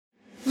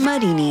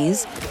Muddy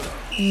Knees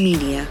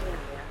Media.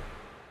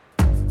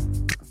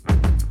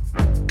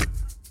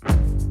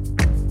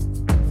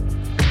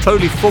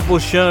 Totally Football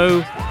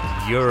Show,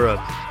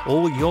 Europe.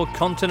 All your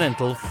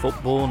continental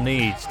football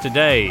needs.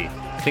 Today,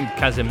 think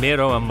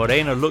Casemiro and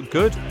Moreno look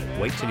good?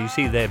 Wait till you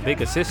see their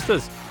bigger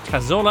sisters,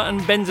 Cazorla and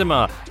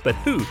Benzema. But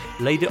who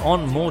laid it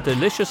on more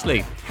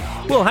deliciously?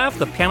 We'll have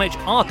the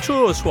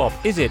Pjanic-Artur swap.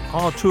 Is it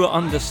Artur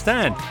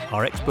understand?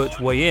 Our experts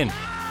weigh in.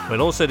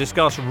 We'll also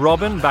discuss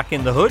Robin back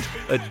in the hood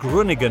at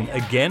Groningen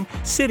again,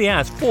 Serie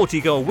A's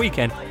 40-goal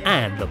weekend,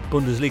 and the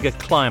Bundesliga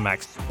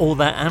climax. All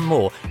that and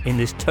more in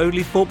this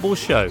Totally Football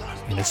Show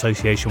in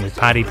association with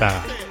Paddy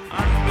Power.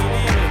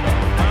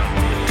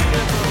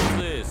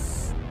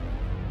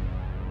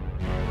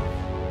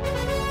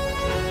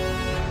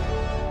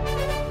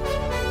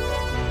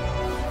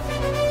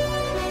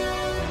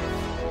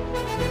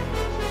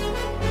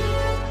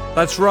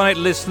 That's right,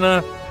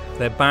 listener.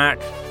 They're back.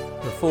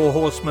 The four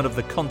horsemen of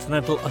the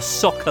Continental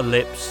soccer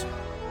lips.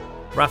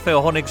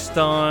 Raphael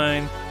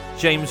Honigstein,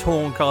 James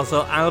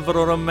Horncastle,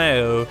 Alvaro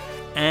Romeo,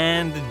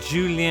 and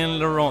Julien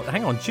Laurent.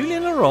 Hang on,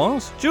 Julien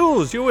Laurent?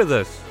 Jules, you're with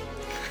us.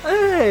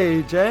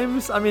 Hey,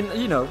 James. I mean,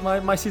 you know,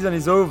 my season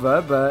is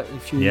over, but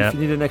if you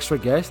need an extra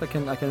guest, I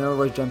can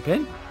always jump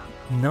in.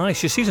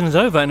 Nice. Your season is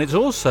over, and it's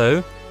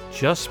also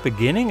just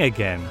beginning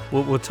again.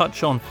 We'll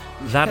touch on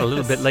that a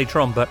little bit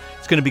later on, but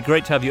it's going to be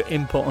great to have your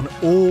input on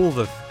all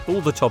the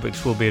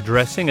topics we'll be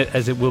addressing,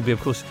 as it will be, of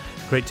course,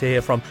 great to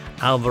hear from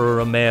Alvaro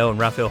Romeo and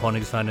Raphael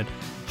Honigstein and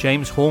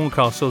James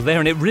Horncastle there.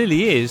 And it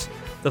really is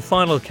the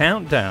final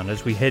countdown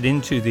as we head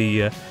into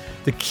the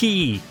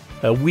key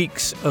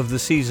weeks of the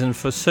season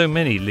for so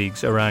many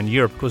leagues around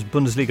Europe. Of course,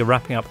 Bundesliga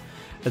wrapping up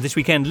this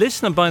weekend.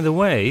 Listener, by the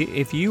way,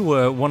 if you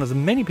were one of the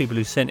many people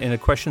who sent in a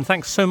question,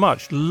 thanks so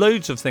much.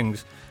 Loads of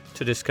things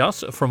to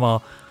discuss from our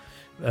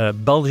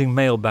bulging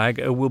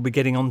mailbag. We'll be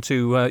getting on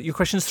to your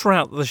questions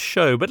throughout the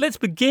show. But let's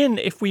begin,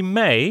 if we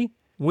may,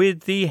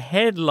 with the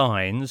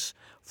headlines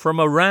from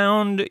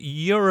around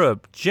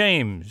Europe.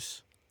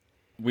 James.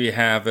 We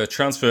have a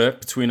transfer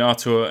between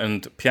Artur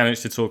and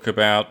Pjanic to talk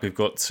about. We've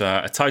got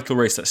a title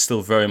race that's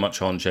still very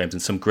much on, James,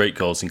 and some great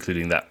goals,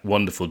 including that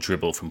wonderful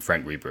dribble from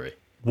Frank Ribery.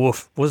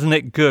 Woof, wasn't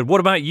it good? What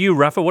about you,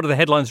 Rafa? What are the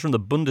headlines from the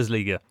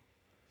Bundesliga?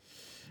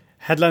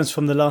 Headlines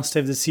from the last day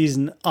of the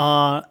season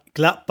are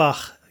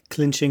Gladbach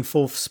clinching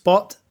fourth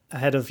spot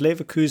ahead of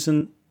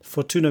Leverkusen,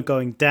 Fortuna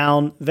going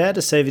down,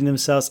 Werder saving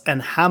themselves,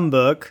 and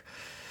Hamburg,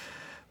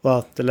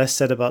 well, the less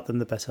said about them,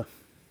 the better.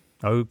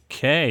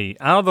 Okay.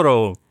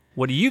 Alvaro,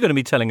 what are you going to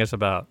be telling us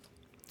about?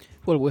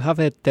 Well, we have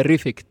a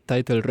terrific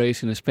title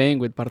race in Spain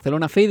with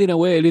Barcelona fading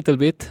away a little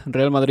bit.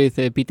 Real Madrid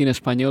beating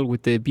Espanyol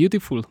with a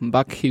beautiful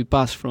backheel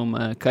pass from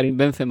Karim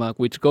Benzema,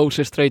 which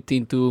goes straight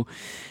into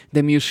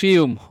the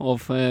museum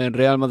of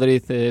Real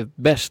Madrid's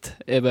best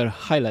ever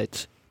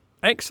highlights.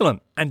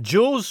 Excellent. And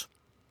Jules?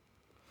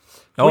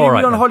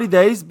 We're on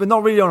holidays, but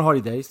not really on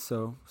holidays,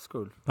 so it's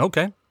cool.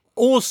 Okay.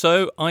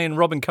 Also, Ian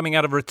Robin coming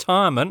out of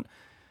retirement.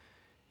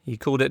 He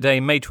called it a day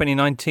in May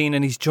 2019,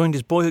 and he's joined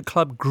his boyhood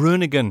club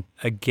Groningen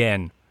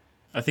again.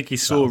 I think he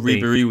saw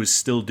Ribery was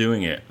still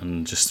doing it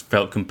and just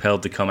felt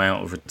compelled to come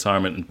out of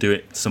retirement and do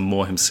it some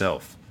more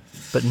himself.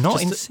 But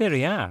not in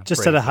Serie A.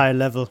 Just at a higher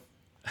level.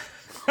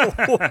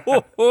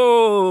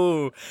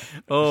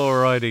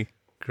 Alrighty,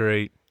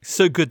 great.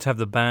 So good to have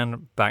the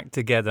band back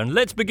together. And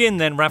let's begin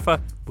then,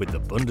 Rafa, with the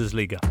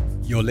Bundesliga.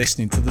 You're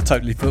listening to the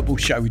Totally Football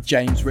Show with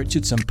James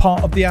Richardson,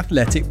 part of the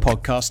Athletic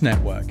Podcast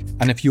Network.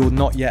 And if you're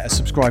not yet a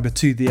subscriber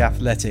to The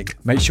Athletic,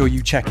 make sure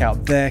you check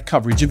out their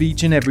coverage of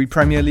each and every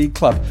Premier League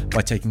club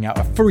by taking out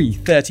a free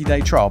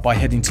 30-day trial by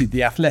heading to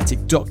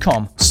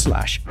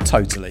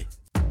theathletic.com/totally.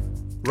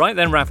 Right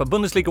then, Rafa,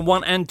 Bundesliga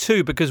 1 and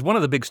 2, because one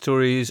of the big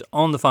stories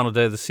on the final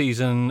day of the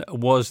season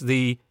was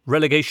the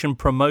relegation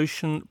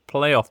promotion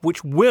playoff,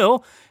 which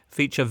will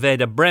feature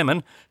Werder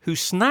Bremen, who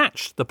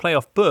snatched the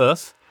playoff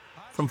berth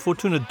from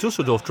Fortuna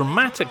Düsseldorf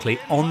dramatically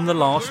on the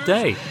last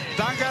day.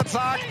 Dankert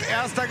sagt,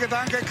 erster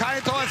Gedanke,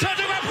 kein Tor, es wird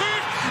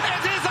überprüft,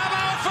 es ist aber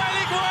auch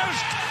völlig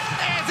wurscht,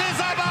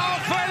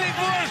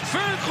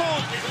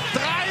 Füllkrug,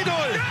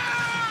 3-0,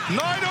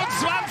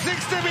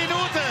 29.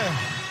 Minute.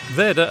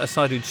 Werder, a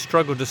side who'd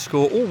struggled to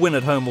score or win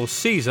at home all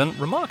season,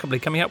 remarkably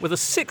coming up with a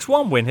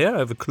 6-1 win here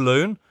over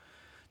Cologne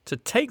to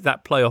take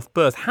that playoff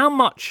berth. How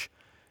much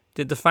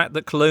did the fact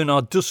that Cologne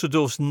are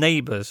Düsseldorf's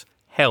neighbours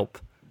help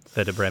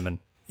Werder Bremen?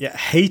 Yeah,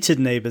 hated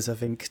neighbours, I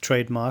think,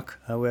 trademark,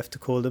 we have to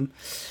call them.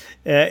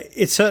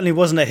 It certainly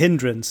wasn't a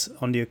hindrance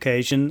on the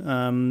occasion.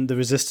 The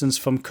resistance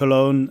from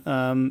Cologne,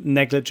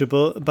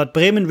 negligible. But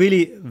Bremen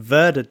really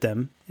Werdered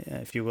them,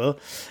 if you will.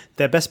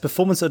 Their best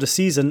performance of the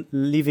season,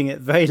 leaving it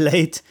very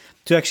late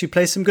to actually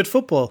play some good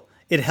football.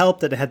 It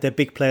helped that they had their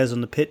big players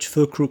on the pitch.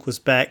 Füllkrug was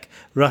back.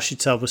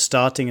 Rashica was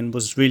starting and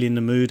was really in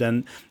the mood.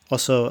 And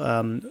also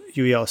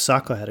Yuya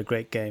Osako had a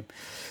great game.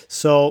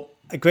 So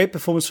a great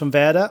performance from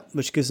Werder,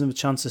 which gives them a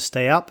chance to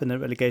stay up in the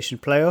relegation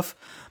playoff.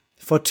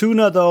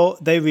 Fortuna, though,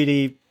 they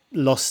really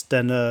lost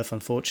their nerve,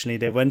 unfortunately.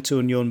 They went to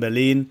Union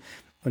Berlin.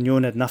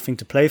 Union had nothing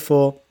to play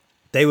for.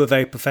 They were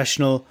very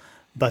professional.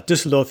 But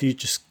Düsseldorf, you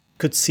just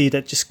could see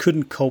that just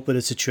couldn't cope with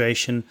the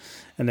situation,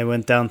 and they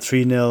went down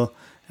 3-0.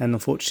 And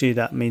unfortunately,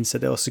 that means that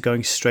they're also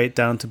going straight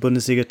down to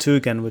Bundesliga 2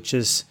 again, which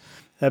is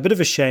a bit of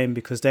a shame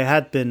because they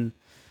had been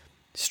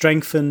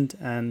strengthened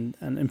and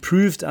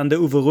improved under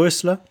Uwe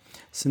Rösler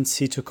since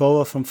he took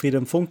over from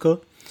Friedhelm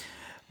Funkel.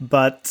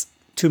 But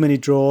too many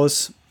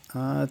draws,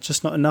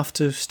 just not enough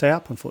to stay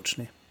up,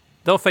 unfortunately.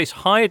 They'll face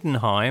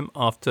Heidenheim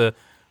after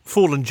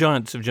fallen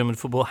giants of German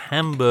football.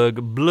 Hamburg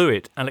blew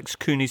it. Alex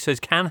Cooney says,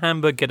 can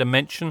Hamburg get a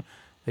mention?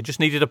 They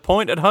just needed a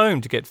point at home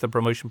to get to the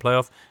promotion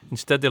playoff.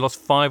 Instead, they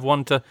lost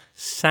 5-1 to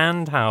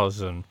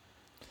Sandhausen.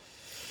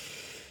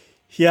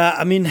 Yeah,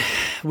 I mean,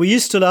 we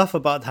used to laugh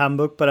about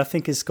Hamburg, but I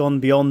think it's gone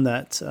beyond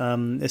that.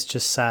 It's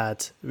just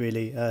sad,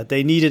 really.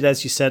 They needed,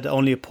 as you said,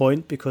 only a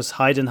point because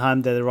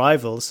Heidenheim, their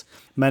rivals,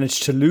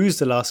 managed to lose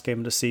the last game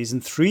of the season,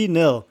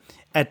 3-0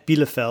 at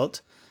Bielefeld.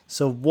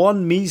 So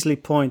one measly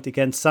point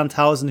against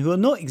Sandhausen, who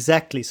are not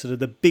exactly sort of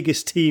the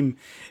biggest team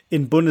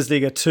in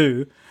Bundesliga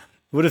 2,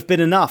 would have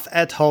been enough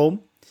at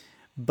home.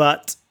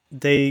 But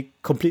they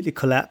completely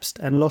collapsed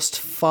and lost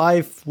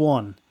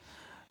 5-1,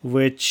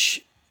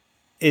 which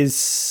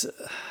is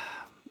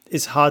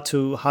hard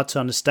to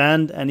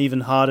understand and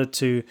even harder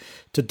to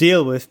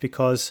deal with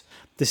because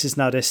this is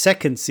now their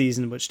second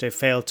season which they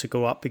failed to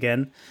go up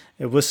again.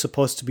 It was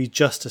supposed to be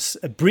just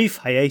a brief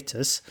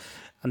hiatus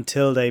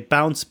until they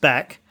bounce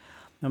back,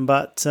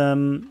 but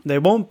they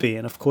won't be.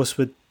 And of course,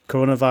 with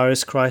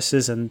coronavirus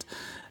crisis, and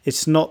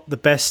it's not the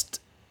best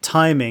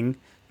timing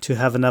to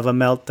have another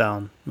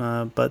meltdown,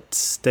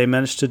 but they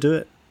managed to do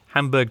it.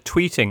 Hamburg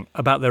tweeting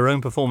about their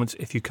own performance.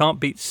 If you can't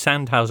beat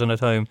Sandhausen at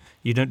home,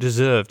 you don't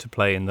deserve to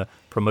play in the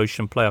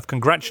promotion playoff.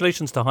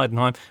 Congratulations to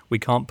Heidenheim. We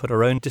can't put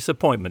our own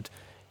disappointment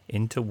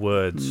into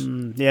words.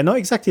 Yeah, not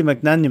exactly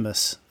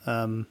magnanimous.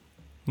 No,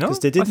 I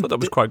thought that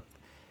was quite...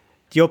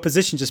 The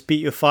opposition just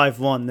beat you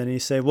 5-1. Then you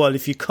say, well,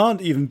 if you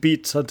can't even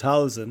beat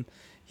Sandhausen,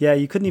 yeah,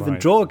 you couldn't even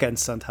draw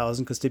against Sandhausen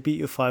because they beat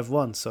you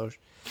 5-1. So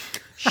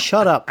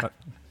shut up.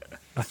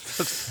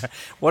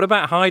 What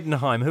about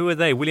Heidenheim? Who are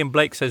they? William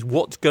Blake says,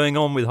 what's going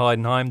on with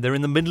Heidenheim? They're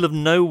in the middle of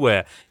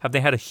nowhere. Have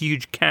they had a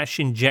huge cash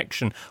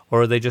injection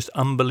or are they just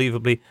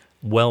unbelievably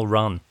well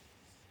run?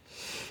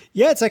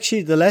 Yeah, it's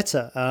actually the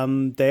latter.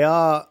 They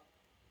are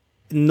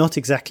not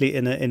exactly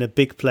in a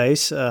big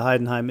place.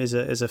 Heidenheim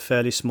is a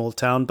fairly small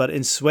town, but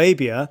in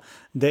Swabia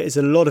there is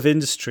a lot of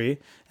industry,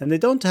 and they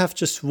don't have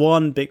just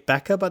one big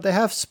backer, but they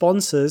have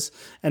sponsors,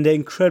 and they're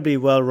incredibly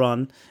well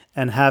run.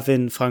 And have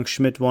in Frank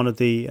Schmidt, one of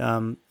the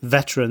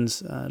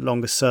veterans,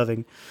 longest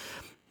serving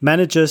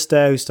managers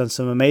there, who's done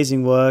some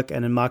amazing work.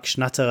 And in Mark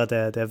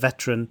Schnatterer, their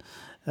veteran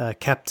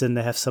captain,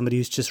 they have somebody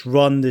who's just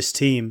run this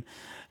team.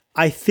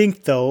 I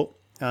think, though,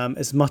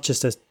 as much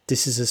as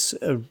this is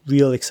a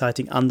real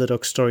exciting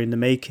underdog story in the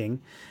making,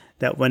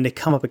 that when they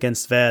come up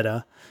against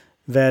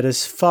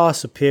Werder's far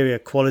superior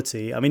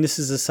quality. I mean, this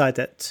is a side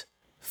that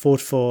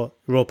fought for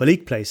Europa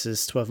League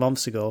places 12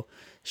 months ago,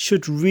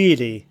 should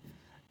really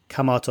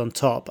come out on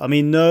top. I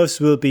mean, nerves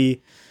will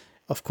be,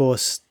 of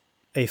course,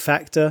 a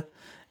factor,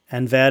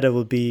 and Werder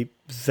will be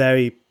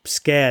very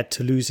scared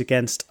to lose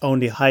against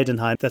only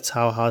Heidenheim. That's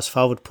how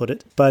HSV would put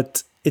it.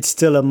 But it's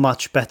still a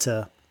much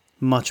better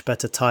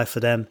tie for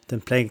them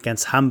than playing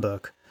against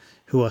Hamburg,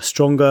 who are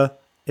stronger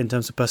in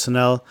terms of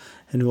personnel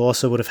and who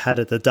also would have had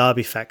the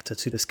derby factor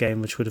to this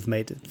game, which would have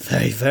made it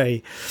very,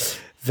 very,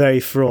 very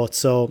fraught.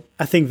 So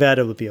I think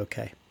Werder will be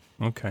okay.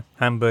 Okay.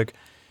 Hamburg,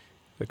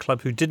 the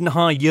club who didn't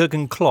hire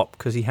Jurgen Klopp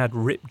because he had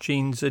ripped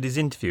jeans at his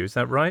interview. Is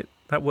that right?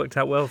 That worked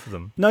out well for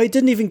them. No, he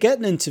didn't even get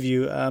an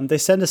interview. They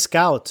sent a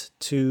scout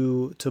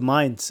to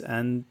Mainz,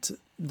 and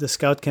the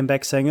scout came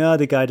back saying,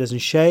 the guy doesn't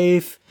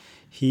shave,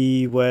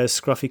 he wears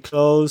scruffy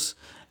clothes,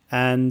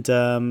 and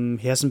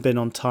he hasn't been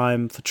on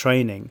time for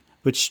training,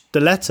 which the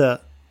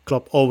latter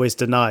Klopp always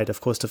denied. Of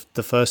course,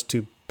 the first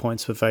 2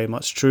 points were very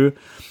much true.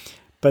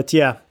 But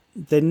yeah,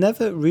 they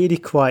never really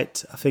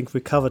quite, I think,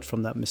 recovered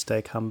from that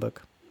mistake,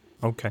 Hamburg.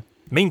 Okay.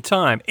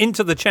 Meantime,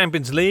 into the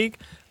Champions League,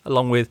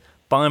 along with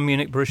Bayern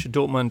Munich, Borussia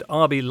Dortmund,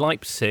 RB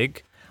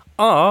Leipzig,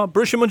 are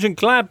Borussia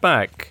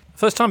Mönchengladbach.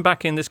 First time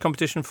back in this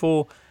competition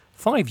for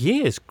 5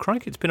 years.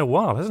 Crikey, it's been a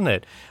while, hasn't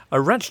it?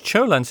 Raj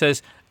Cholan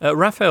says,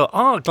 Raphael,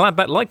 are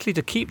Gladbach likely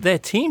to keep their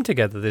team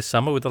together this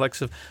summer with the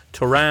likes of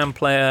Thuram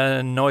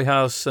player,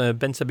 Neuhaus,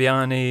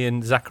 Bensabiani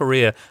and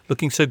Zakaria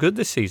looking so good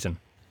this season?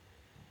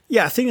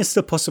 Yeah, I think it's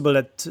still possible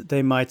that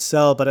they might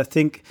sell, but I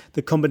think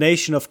the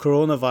combination of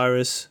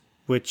coronavirus,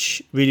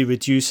 which really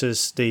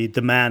reduces the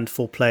demand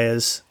for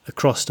players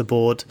across the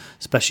board,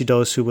 especially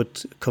those who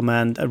would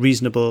command a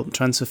reasonable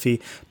transfer fee,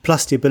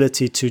 plus the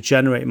ability to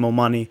generate more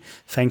money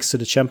thanks to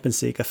the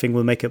Champions League, I think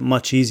will make it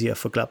much easier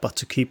for Gladbach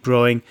to keep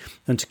growing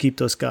and to keep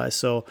those guys.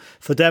 So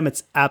for them,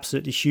 it's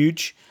absolutely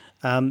huge.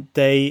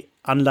 They,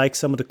 unlike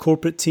some of the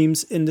corporate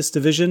teams in this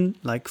division,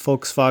 like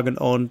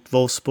Volkswagen-owned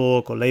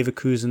Wolfsburg or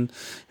Leverkusen,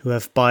 who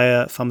have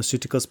Bayer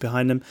Pharmaceuticals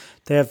behind them,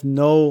 they have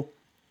no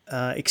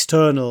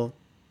external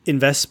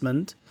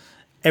investment.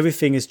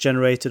 Everything is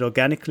generated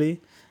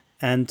organically,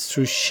 and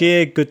through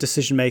sheer good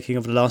decision making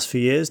over the last few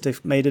years,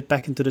 they've made it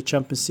back into the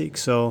Champions League.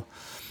 So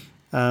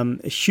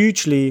A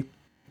hugely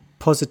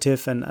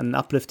positive and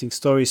uplifting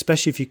story,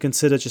 especially if you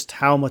consider just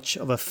how much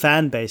of a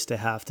fan base they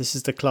have. This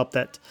is the club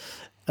that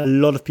a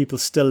lot of people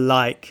still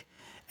like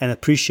and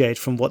appreciate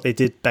from what they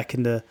did back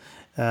in the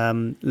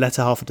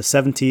latter half of the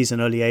 70s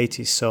and early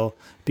 80s. So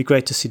it'd be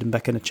great to see them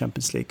back in the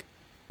Champions League.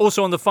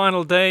 Also on the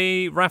final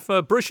day,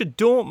 Rafa, Borussia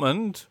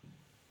Dortmund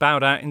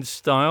bowed out in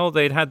style.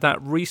 They'd had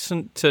that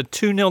recent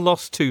 2-0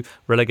 loss to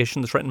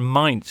relegation-threatened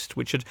Mainz,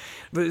 which had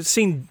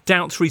seen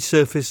doubts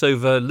resurface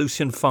over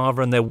Lucien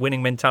Favre and their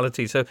winning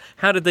mentality. So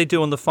how did they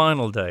do on the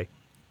final day?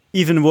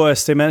 Even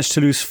worse, they managed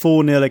to lose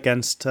 4-0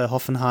 against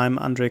Hoffenheim.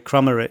 Andrej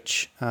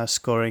Kramaric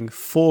scoring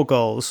 4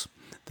 goals.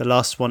 The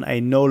last one,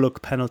 a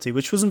no-look penalty,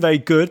 which wasn't very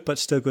good, but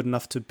still good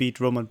enough to beat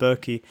Roman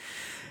Bürki.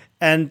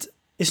 And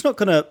it's not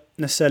going to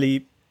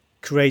necessarily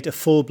create a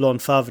full-blown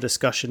Favre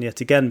discussion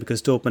yet again,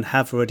 because Dortmund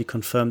have already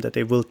confirmed that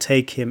they will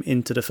take him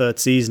into the third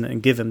season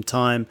and give him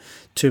time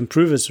to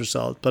improve his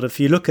result. But if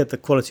you look at the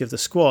quality of the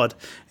squad,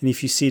 and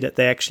if you see that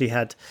they actually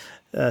had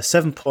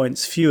 7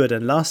 points fewer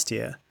than last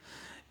year,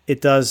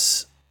 it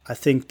does, I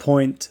think,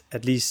 point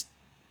at least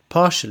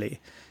partially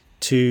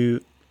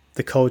to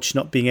the coach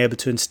not being able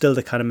to instill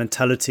the kind of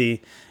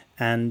mentality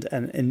and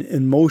an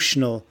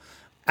emotional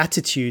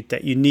attitude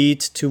that you need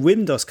to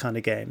win those kind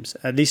of games,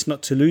 at least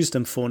not to lose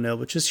them 4-0,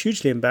 which is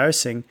hugely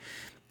embarrassing,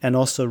 and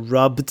also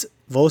rubbed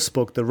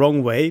Wolfsburg the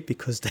wrong way,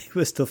 because they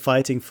were still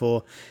fighting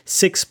for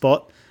 6th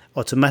spot,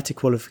 automatic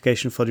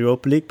qualification for the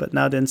Europa League, but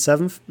now they're in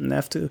 7th and they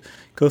have to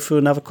go through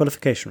another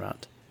qualification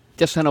round.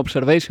 Just an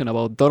observation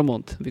about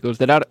Dortmund, because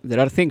there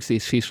are things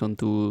this season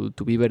to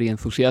be very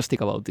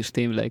enthusiastic about this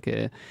team, like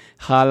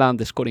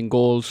Haaland scoring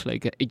goals,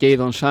 like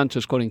Jadon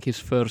Sancho scoring his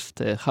first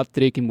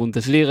hat-trick in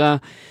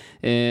Bundesliga.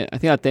 I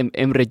think that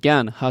Emre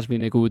Can has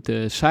been a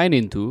good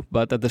signing too,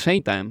 but at the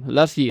same time,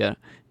 last year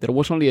there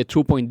was only a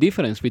 2-point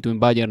difference between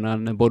Bayern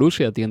and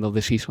Borussia at the end of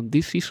the season.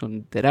 This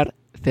season there are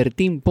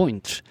 13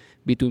 points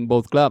between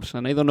both clubs,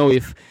 and I don't know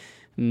if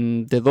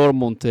the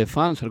Dortmund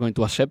fans are going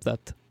to accept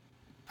that.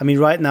 I mean,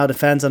 right now the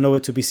fans are nowhere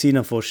to be seen,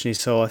 unfortunately.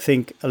 So I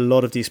think a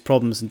lot of these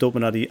problems in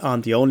Dortmund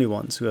aren't the only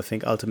ones who I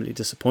think ultimately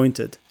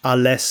disappointed, are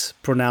less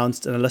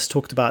pronounced and are less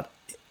talked about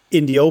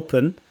in the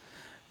open.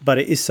 But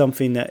it is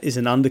something that is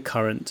an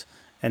undercurrent,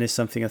 and is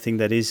something I think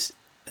that is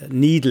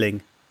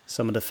needling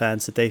some of the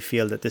fans, that they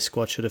feel that this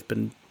squad should have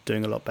been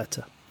doing a lot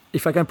better.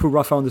 If I can put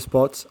Rafa on the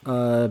spot,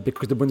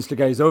 because the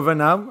Bundesliga is over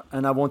now,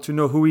 and I want to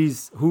know who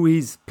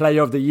his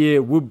player of the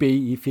year would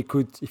be if he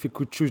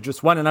could choose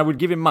just one, and I would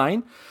give him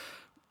mine.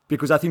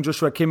 Because I think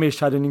Joshua Kimmich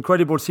had an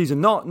incredible season,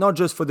 not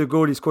just for the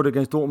goal he scored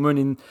against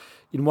Dortmund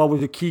in what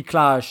was a key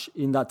clash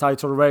in that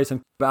title race,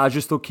 but I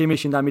just thought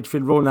Kimmich in that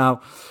midfield role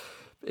now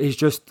is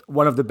just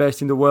one of the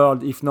best in the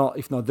world, if not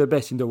the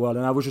best in the world.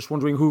 And I was just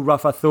wondering who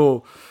Rafa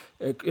thought.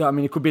 I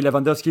mean, it could be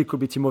Lewandowski, it could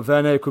be Timo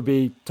Werner, it could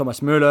be Thomas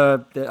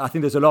Müller. I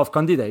think there's a lot of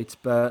candidates,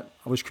 but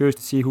I was curious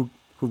to see who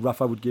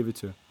Rafa would give it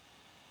to.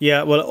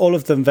 Yeah, well, all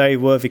of them very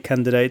worthy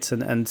candidates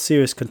and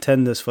serious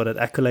contenders for that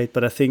accolade.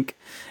 But I think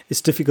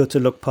it's difficult to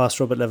look past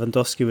Robert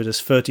Lewandowski with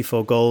his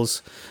 34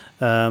 goals,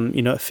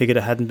 a figure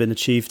that hadn't been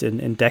achieved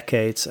in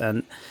decades.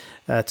 And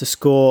to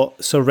score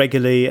so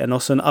regularly, and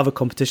also in other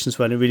competitions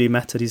when it really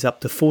mattered. He's up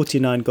to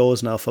 49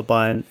 goals now for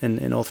Bayern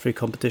in all 3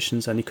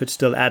 competitions, and he could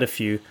still add a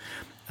few.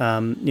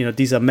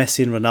 These are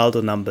Messi and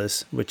Ronaldo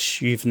numbers,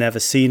 which you've never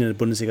seen in the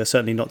Bundesliga,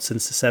 certainly not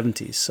since the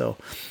 70s. So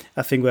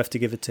I think we have to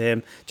give it to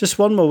him. Just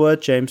one more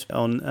word, James,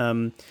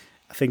 on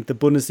I think the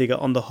Bundesliga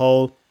on the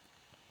whole.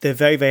 They're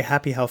very, very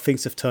happy how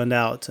things have turned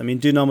out. I mean,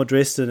 Dynamo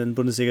Dresden in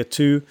Bundesliga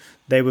 2,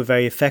 they were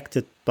very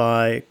affected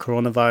by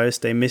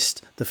coronavirus. They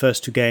missed the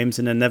first 2 games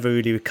and then never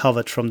really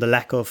recovered from the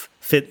lack of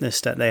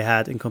fitness that they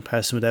had in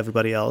comparison with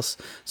everybody else.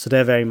 So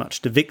they're very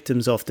much the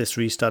victims of this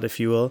restart, if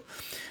you will.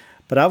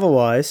 But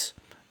otherwise,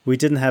 we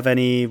didn't have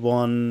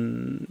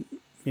anyone,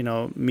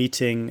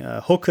 meeting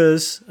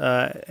hookers,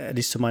 at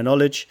least to my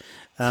knowledge,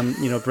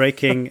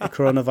 breaking a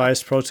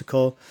coronavirus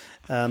protocol.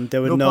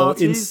 There were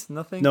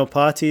no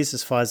parties,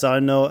 as far as I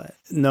know,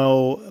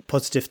 no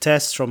positive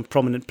tests from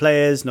prominent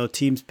players, no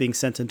teams being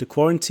sent into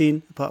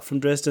quarantine, apart from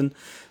Dresden.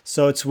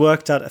 So it's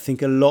worked out, I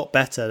think, a lot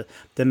better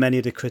than many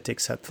of the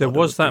critics had thought. There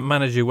was that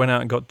manager who went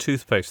out and got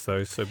toothpaste,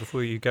 though, so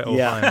before you get all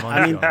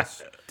high and mighty.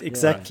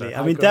 Exactly.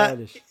 Yeah,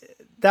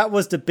 that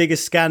was the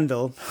biggest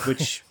scandal,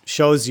 which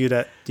shows you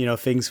that,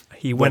 things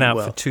He went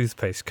out for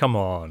toothpaste. Come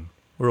on.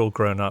 We're all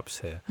grown-ups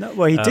here. No,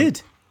 well, he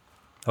did.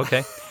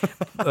 Okay.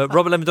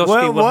 Robert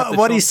Lewandowski...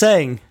 what are you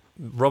saying?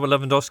 Robert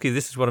Lewandowski,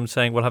 this is what I'm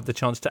saying, will have the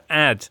chance to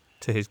add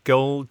to his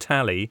goal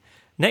tally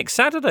next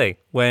Saturday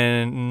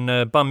when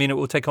Bayern Munich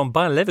will take on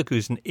Bayer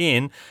Leverkusen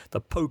in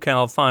the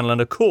Pokal final. And,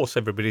 of course,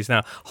 everybody's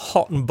now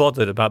hot and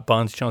bothered about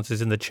Bayern's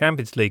chances in the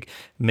Champions League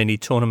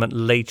mini-tournament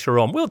later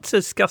on. We'll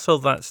discuss all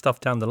that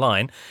stuff down the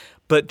line.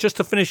 But just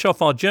to finish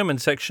off our German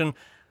section,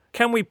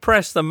 can we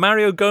press the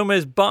Mario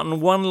Gomez button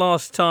one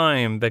last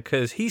time?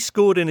 Because he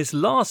scored in his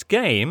last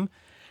game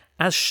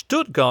as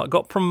Stuttgart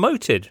got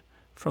promoted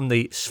from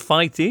the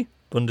Zweite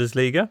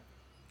Bundesliga.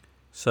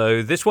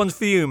 So this one's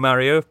for you,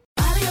 Mario.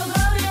 Mario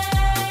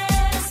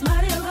Gomez,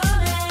 Mario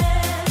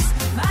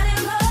Gomez,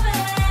 Mario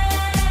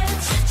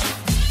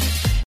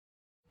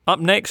Up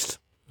next,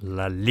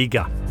 La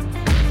Liga.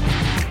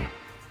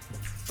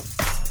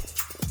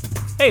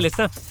 Hey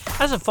listener,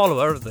 as a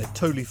follower of the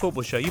Totally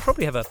Football Show, you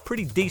probably have a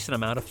pretty decent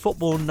amount of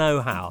football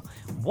know-how.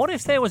 What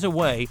if there was a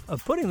way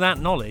of putting that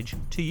knowledge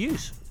to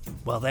use?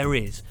 Well, there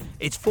is.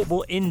 It's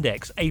Football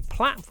Index, a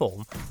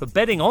platform for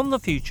betting on the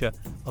future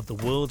of the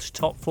world's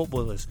top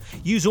footballers.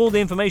 Use all the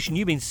information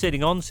you've been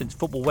sitting on since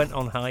football went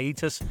on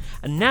hiatus,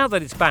 and now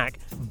that it's back,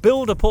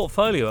 build a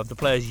portfolio of the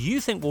players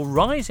you think will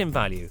rise in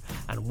value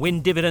and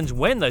win dividends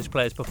when those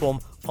players perform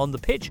on the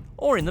pitch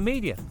or in the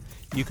media.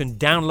 You can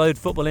download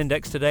Football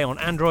Index today on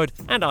Android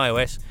and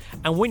iOS,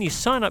 and when you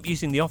sign up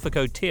using the offer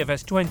code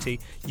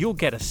TFS20, you'll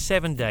get a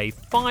 7-day,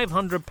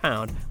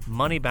 £500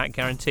 money-back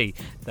guarantee.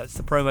 That's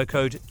the promo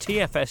code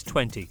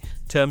TFS20.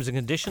 Terms and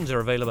conditions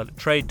are available at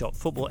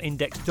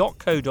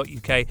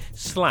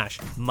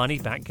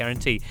trade.footballindex.co.uk/money-back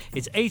guarantee.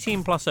 It's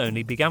 18 plus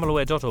only,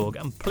 begambleaware.org,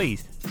 and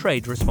please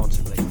trade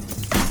responsibly.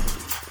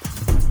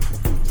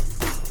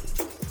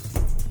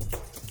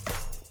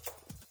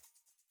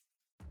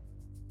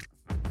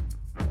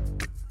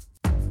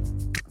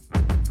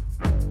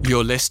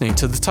 You're listening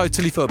to the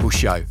Totally Football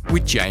Show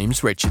with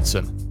James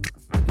Richardson.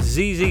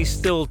 ZZ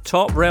still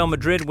top. Real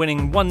Madrid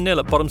winning 1-0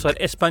 at bottom side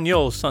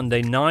Espanyol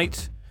Sunday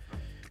night.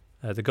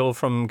 The goal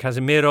from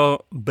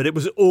Casemiro, but it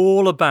was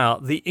all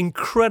about the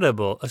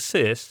incredible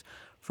assist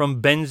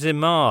from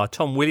Benzema.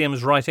 Tom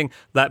Williams writing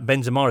that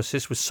Benzema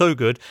assist was so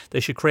good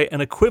they should create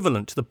an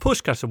equivalent to the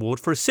Puskás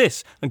Award for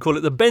assists and call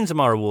it the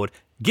Benzema Award.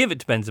 Give it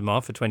to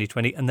Benzema for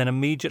 2020 and then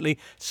immediately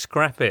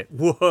scrap it.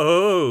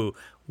 Whoa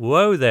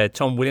there,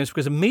 Tom Williams,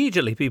 because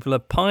immediately people are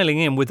piling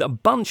in with a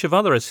bunch of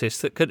other assists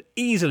that could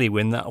easily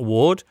win that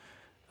award,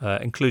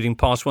 including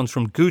past ones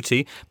from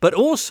Guti, but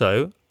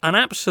also an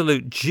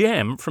absolute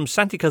gem from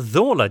Santi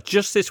Cazorla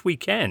just this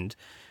weekend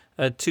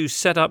to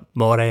set up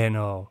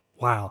Moreno.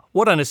 Wow,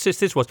 what an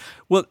assist this was.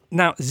 Well,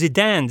 now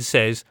Zidane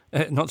says,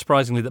 not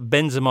surprisingly, that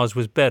Benzema's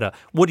was better.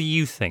 What do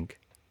you think?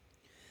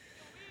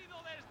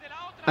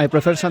 I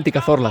prefer Santi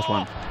Cazorla's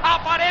one.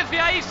 Aparece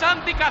ahí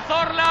Santi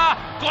Cazorla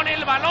con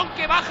el balón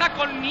que baja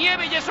con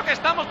nieve y eso que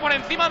estamos por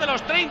encima de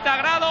los 30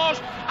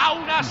 grados.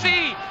 Aún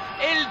así,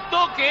 el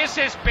toque es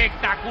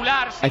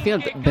espectacular. I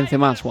think that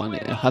Benzema's one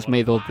has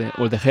made all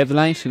the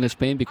headlines in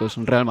Spain because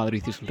Real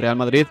Madrid is Real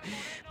Madrid,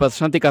 but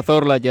Santi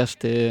Cazorla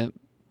just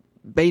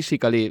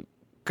basically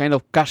kind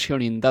of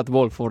cushioning that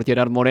ball for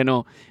Gerard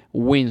Moreno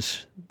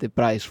wins the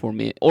prize for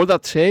me. All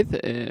that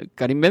said,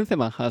 Karim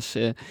Benzema has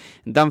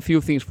done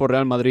few things for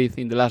Real Madrid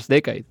in the last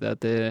decade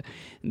that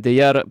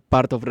they are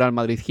part of Real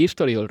Madrid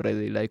history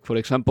already. Like, for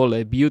example,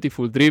 a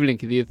beautiful dribbling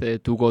he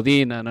did to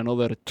Godin and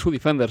another two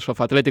defenders of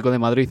Atletico de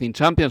Madrid in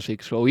Champions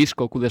League, so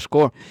Isco could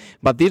score.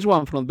 But this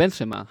one from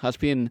Benzema has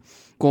been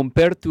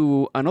compared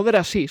to another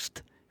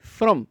assist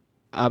from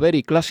a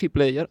very classy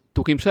player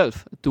to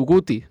himself, to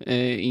Guti,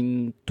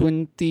 in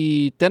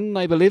 2010,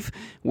 I believe,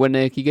 when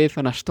he gave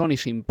an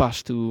astonishing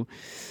pass to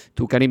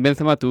Karim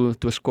Benzema to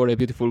score a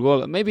beautiful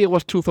goal. Maybe it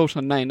was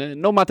 2009.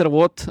 No matter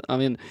what, I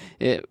mean,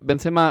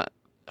 Benzema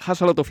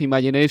has a lot of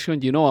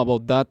imagination, you know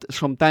about that.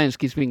 Sometimes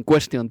he's been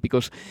questioned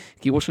because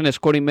he wasn't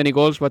scoring many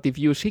goals, but if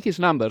you see his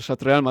numbers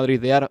at Real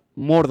Madrid, they are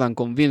more than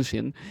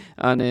convincing.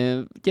 And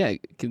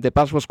the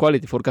pass was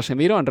quality for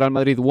Casemiro, and Real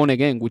Madrid won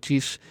again, which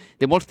is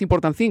the most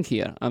important thing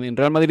here. I mean,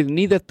 Real Madrid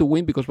needed to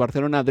win because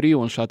Barcelona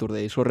drew on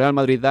Saturday, so Real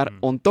Madrid are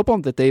on top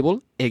of the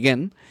table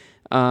again.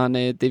 And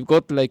they've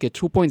got like a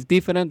 2 points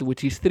difference,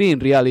 which is 3 in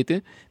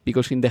reality,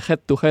 because in the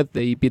head-to-head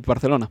they beat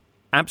Barcelona.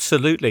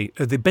 Absolutely.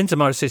 The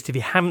Benzema assist, if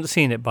you haven't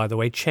seen it, by the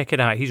way, check it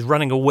out. He's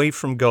running away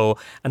from goal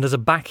and does a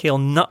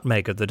backheel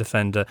nutmeg of the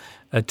defender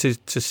to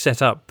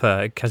set up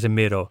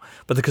Casemiro.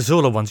 But the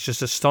Cazorla one's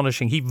just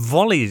astonishing. He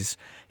volleys.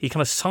 He kind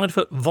of side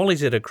foot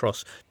volleys it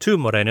across to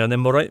Moreno, and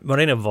then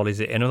Moreno volleys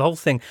it in. And the whole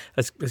thing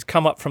has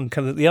come up from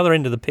kind of the other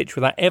end of the pitch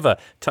without ever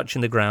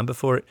touching the ground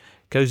before it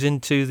goes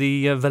into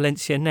the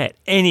Valencia net.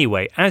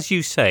 Anyway, as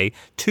you say,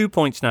 2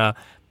 points now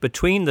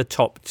between the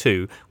top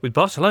two, with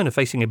Barcelona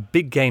facing a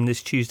big game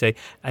this Tuesday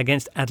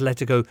against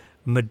Atletico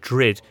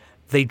Madrid.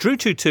 They drew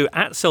 2-2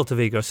 at Celta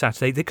Vigo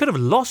Saturday. They could have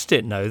lost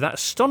it, no? That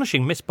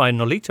astonishing miss by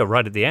Nolito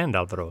right at the end,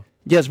 Alvaro.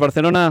 Yes,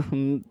 Barcelona,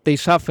 they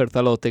suffered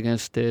a lot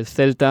against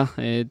Celta.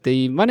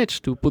 They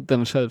managed to put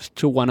themselves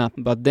 2-1 up,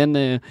 but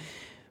then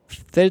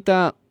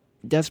Celta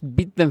just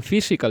beat them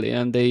physically,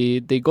 and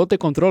they got the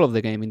control of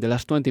the game in the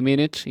last 20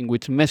 minutes, in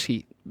which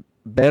Messi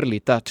barely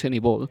touched any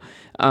ball.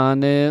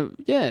 And the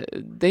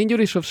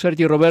injuries of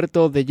Sergio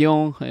Roberto, De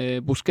Jong,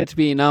 Busquets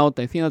being out,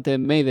 I think that they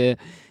made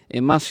a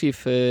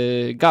massive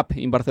gap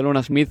in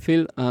Barcelona's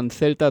midfield, and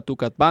Celta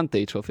took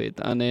advantage of it.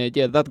 And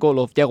that goal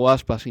of Thiago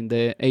Aspas in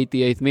the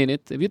 88th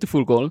minute, a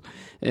beautiful goal,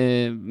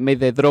 made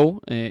the draw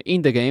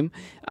in the game,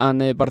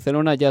 and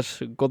Barcelona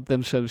just got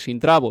themselves in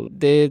trouble.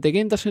 The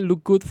game doesn't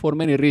look good for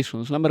many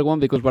reasons. Number one,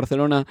 because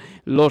Barcelona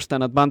lost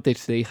an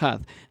advantage they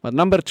had. But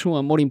number two,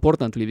 and more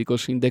importantly,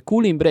 because in the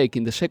cooling break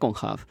in the second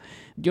half,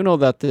 you know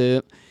that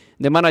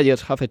the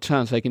managers have a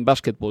chance, like in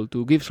basketball,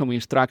 to give some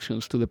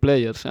instructions to the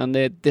players. And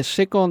the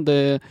second,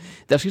 the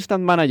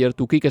assistant manager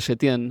to Quique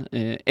Setién,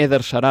 Eder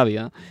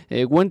Sarabia,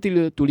 went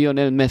to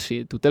Lionel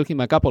Messi to tell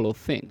him a couple of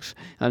things.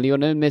 And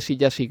Lionel Messi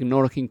just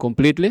ignored him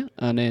completely,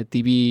 and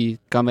TV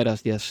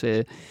cameras just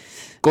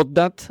got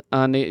that.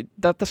 And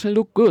that doesn't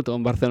look good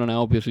on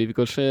Barcelona, obviously,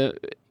 because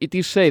it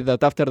is said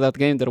that after that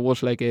game there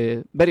was like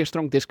a very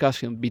strong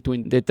discussion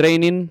between the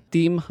training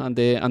team and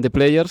the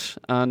players,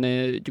 and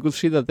you could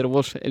see that there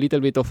was a little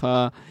bit of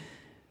a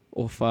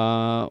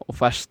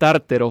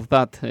starter of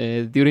that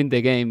during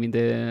the game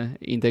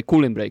in the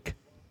cooling break.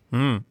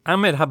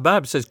 Ahmed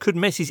Habab says, could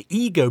Messi's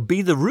ego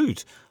be the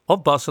root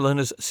of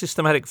Barcelona's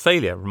systematic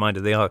failure?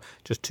 Reminder, they are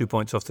just 2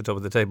 points off the top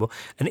of the table.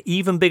 An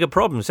even bigger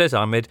problem, says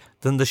Ahmed,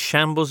 than the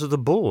shambles of the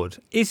board.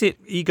 Is it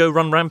ego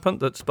run rampant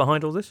that's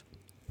behind all this?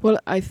 Well,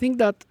 I think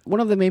that one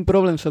of the main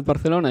problems at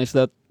Barcelona is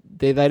that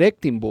the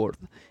directing board,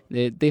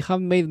 they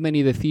have made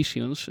many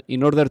decisions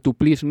in order to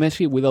please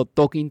Messi without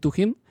talking to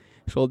him.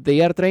 So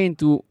they are trying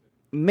to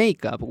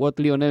make up what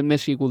Lionel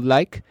Messi would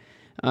like.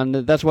 And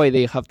that's why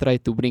they have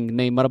tried to bring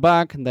Neymar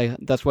back.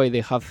 That's why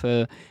they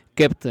have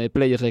kept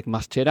players like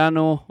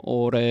Mascherano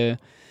or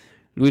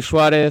Luis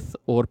Suarez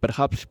or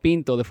perhaps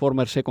Pinto, the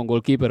former second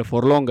goalkeeper,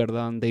 for longer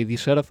than they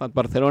deserve at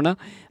Barcelona.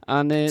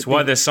 And that's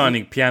why they're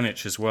signing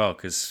Pjanic as well,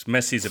 because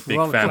Messi's a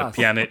big fan of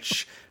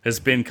Pjanic, has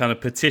been kind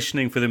of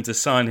petitioning for them to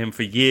sign him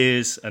for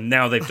years, and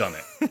now they've done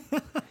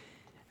it.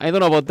 I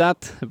don't know about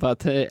that,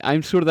 but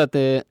I'm sure that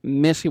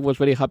Messi was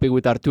very happy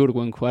with Artur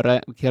when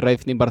he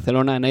arrived in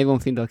Barcelona, and I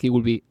don't think that he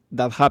will be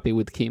that happy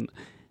with him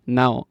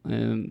now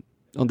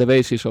on the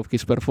basis of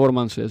his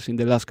performances in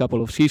the last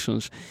couple of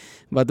seasons.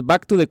 But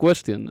back to the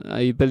question,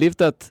 I believe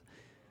that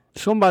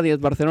somebody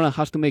at Barcelona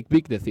has to make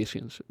big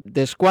decisions.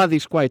 The squad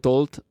is quite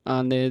old,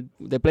 and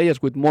the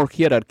players with more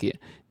hierarchy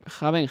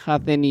haven't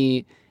had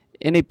any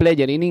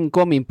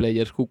incoming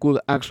players who could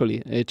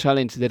actually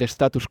challenge their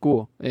status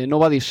quo.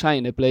 Nobody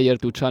signed a player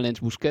to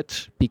challenge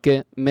Busquets,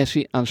 Piqué,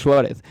 Messi and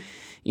Suarez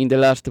in the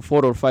last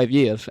 4 or 5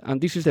 years. And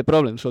this is the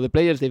problem. So the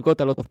players, they've got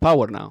a lot of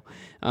power now.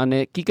 And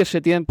Quique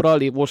Setién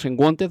probably wasn't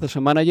wanted as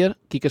a manager.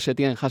 Quique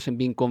Setién hasn't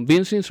been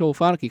convincing so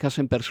far. He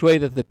hasn't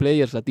persuaded the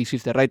players that this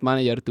is the right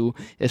manager to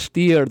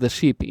steer the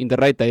ship in the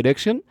right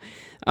direction.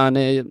 And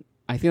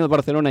I think that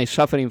Barcelona is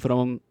suffering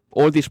from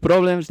all these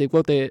problems. They've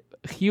got a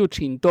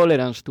huge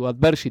intolerance to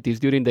adversities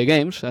during the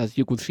games, as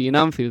you could see in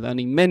Anfield and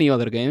in many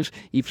other games.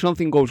 If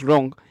something goes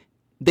wrong,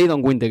 they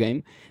don't win the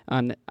game.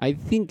 And I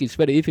think it's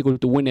very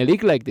difficult to win a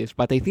league like this,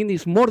 but I think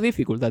it's more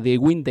difficult that they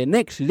win the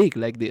next league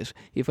like this.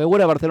 If I were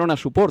a Barcelona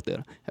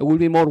supporter, I would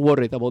be more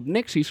worried about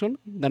next season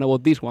than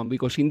about this one,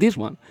 because in this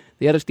one,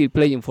 they are still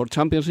playing for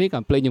Champions League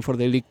and playing for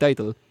the league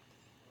title.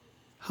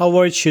 How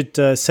worried should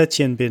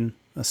Setién been?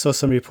 I saw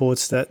some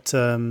reports that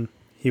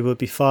he will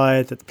be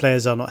fired, that the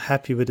players are not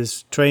happy with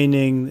his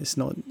training, it's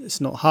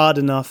not hard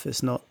enough,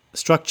 it's not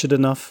structured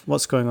enough.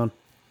 What's going on?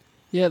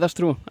 Yeah, that's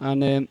true.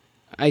 And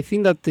I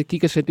think that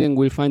Quique Setién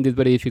will find it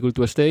very difficult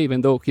to stay, even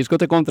though he's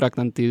got a contract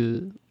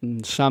until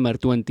summer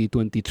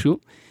 2022.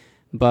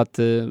 But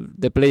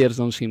the players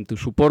don't seem to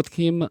support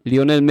him.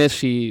 Lionel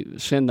Messi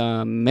sent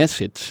a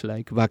message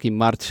like back in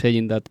March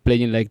saying that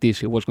playing like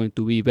this, it was going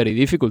to be very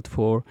difficult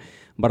for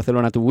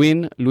Barcelona to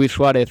win. Luis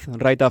Suarez,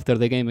 right after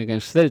the game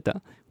against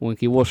Celta, when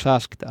he was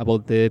asked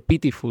about the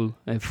pitiful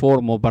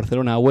form of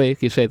Barcelona away,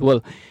 he said,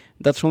 well,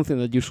 that's something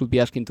that you should be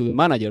asking to the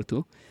manager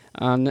too.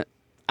 And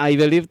I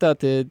believe that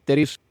there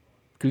is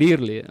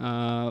clearly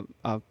a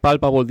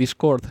palpable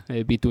discord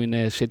between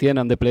Setién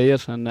and the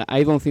players, and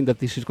I don't think that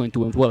this is going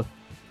to end well.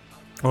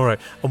 All right.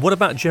 And what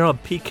about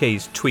Gerard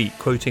Piqué's tweet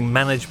quoting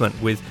management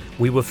with,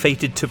 "We were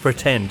fated to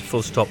pretend,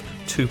 full stop,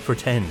 to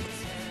pretend"?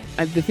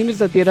 And the thing is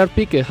that Gerard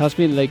Piqué has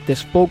been like the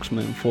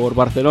spokesman for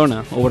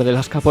Barcelona over the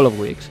last couple of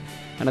weeks.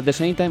 And at the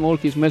same time, all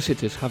his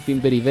messages have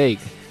been very vague.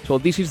 So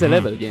this is the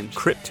level, James.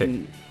 Cryptic.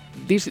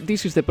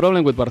 This is the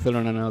problem with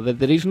Barcelona now, that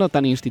there is not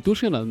an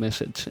institutional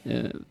message,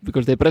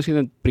 because the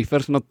president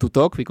prefers not to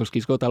talk because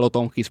he's got a lot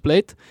on his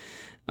plate.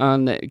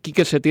 And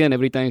Quique Setién,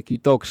 every time he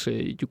talks,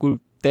 you could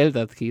tell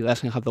that he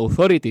doesn't have the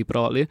authority,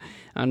 probably.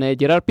 And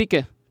Gerard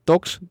Piqué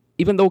talks,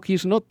 even though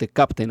he's not the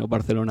captain of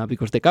Barcelona,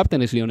 because the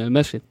captain is Lionel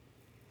Messi.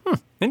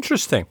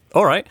 Interesting.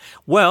 All right.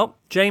 Well,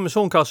 James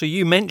Horncastle,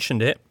 you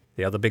mentioned it.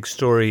 The other big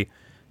story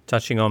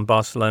touching on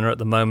Barcelona at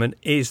the moment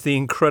is the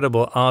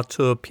incredible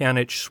Artur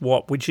Pjanic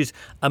swap, which is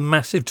a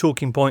massive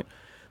talking point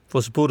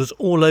for supporters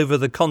all over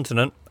the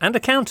continent, and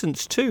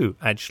accountants too,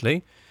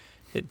 actually.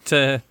 It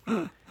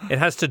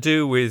has to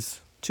do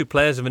with two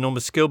players of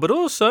enormous skill, but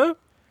also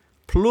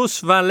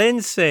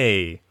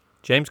plusvalency.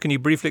 James, can you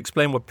briefly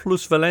explain what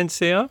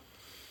plusvalency are?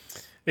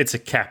 It's a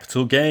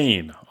capital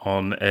gain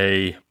on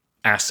a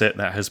asset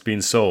that has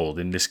been sold,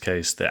 in this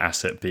case the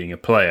asset being a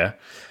player.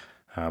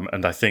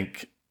 And I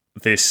think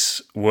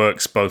this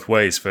works both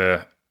ways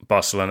for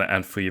Barcelona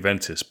and for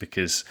Juventus,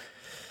 because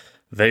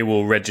they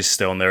will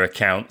register on their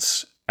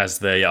accounts, as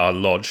they are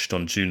lodged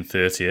on June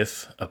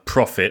 30th, a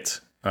profit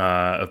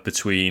of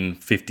between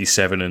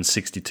 57 and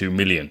 62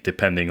 million,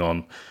 depending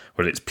on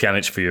whether it's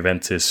Pjanic for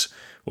Juventus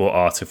or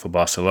Arthur for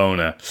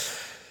Barcelona.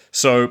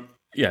 So,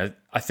 yeah,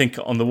 I think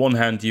on the one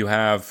hand, you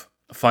have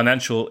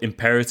financial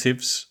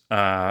imperatives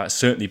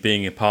certainly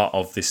being a part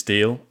of this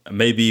deal,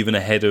 maybe even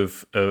ahead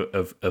of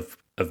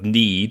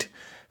need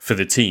for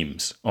the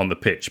teams on the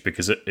pitch,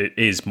 because it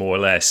is more or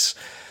less,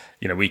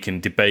 we can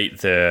debate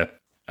the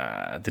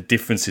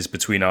differences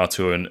between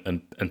Artur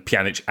and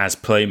Pjanic as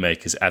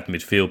playmakers, as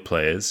midfield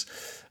players,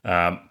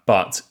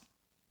 but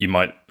you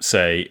might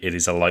say it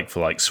is a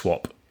like-for-like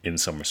swap in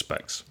some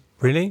respects.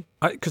 Really?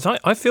 Because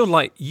I feel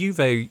like Juve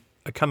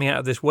are coming out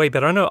of this way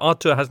better. I know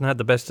Artur hasn't had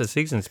the best of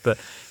seasons, but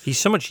he's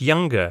so much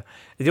younger.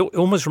 It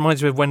almost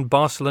reminds me of when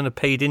Barcelona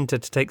paid Inter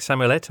to take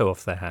Samuel Eto'o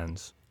off their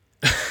hands.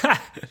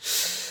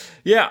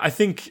 Yeah, I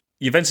think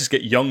Juventus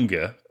get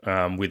younger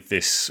with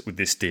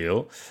this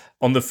deal.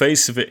 On the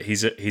face of it,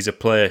 he's a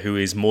player who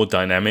is more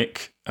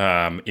dynamic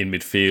in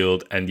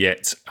midfield, and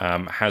yet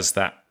has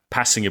that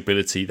passing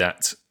ability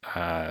that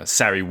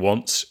Sarri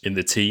wants in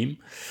the team.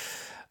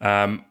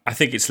 I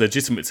think it's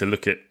legitimate to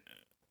look at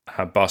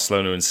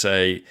Barcelona and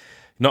say,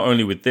 not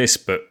only with this,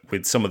 but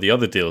with some of the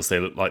other deals they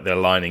look like they're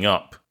lining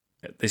up,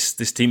 this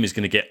team is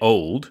going to get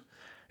old.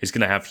 It's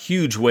going to have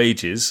huge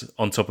wages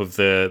on top of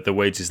the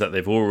wages that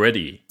they've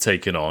already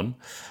taken on,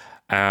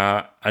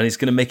 and it's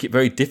going to make it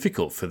very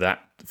difficult for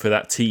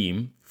that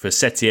team, for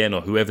Setien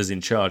or whoever's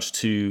in charge,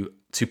 to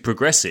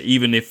progress it.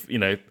 Even if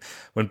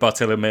when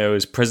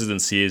Bartolomeo's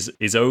presidency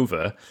is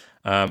over,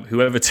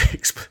 whoever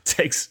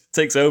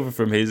takes over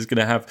from his is going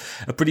to have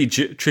a pretty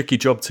tricky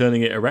job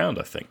turning it around,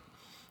 I think.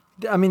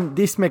 I mean,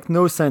 this makes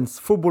no sense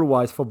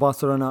football-wise for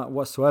Barcelona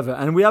whatsoever.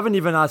 And we haven't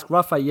even asked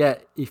Rafa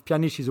yet if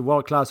Pjanic is a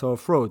world-class or a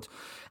fraud.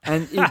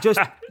 And it just,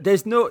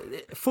 there's no,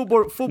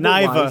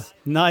 football-wise.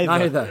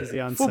 Neither is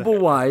the answer.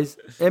 Football-wise,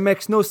 it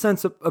makes no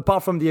sense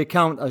apart from the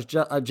account, as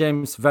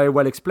James very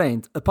well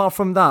explained. Apart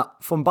from that,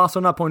 from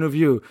Barcelona point of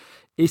view,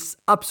 it's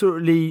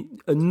absolutely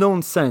a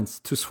nonsense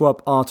to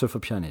swap Arthur for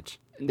Pjanic.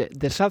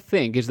 The sad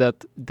thing is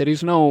that there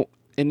is no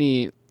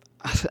any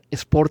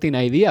sporting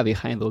idea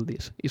behind all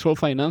this. It's all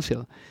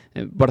financial.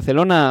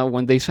 Barcelona,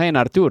 when they signed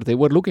Artur, they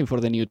were looking for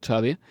the new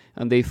Xavi,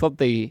 and they thought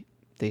they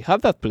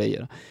had that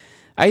player.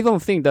 I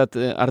don't think that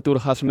Artur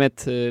has met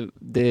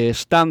the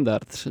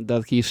standards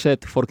that he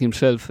set for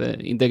himself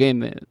in the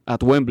game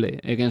at Wembley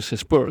against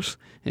Spurs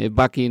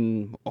back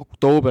in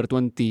October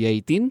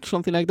 2018,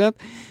 something like that.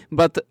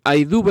 But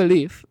I do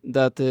believe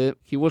that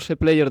he was a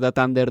player that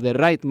under the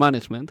right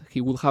management,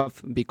 he would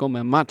have become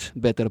a much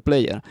better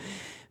player.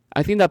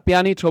 I think that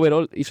Pjanic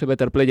overall is a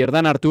better player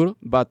than Artur,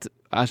 but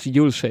as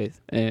Jules said,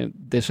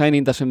 the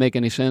signing doesn't make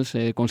any sense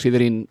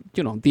considering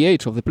the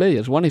age of the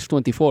players. One is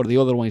 24, the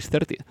other one is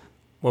 30.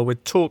 Well,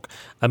 with talk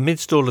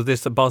amidst all of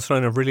this that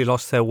Barcelona have really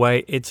lost their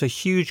way, it's a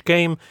huge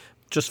game.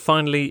 Just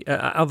finally,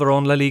 other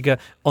on La Liga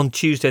on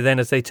Tuesday then,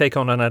 as they take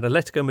on an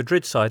Atletico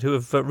Madrid side who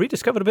have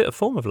rediscovered a bit of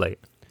form of late.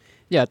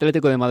 Yeah,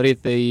 Atletico de Madrid,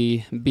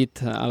 they beat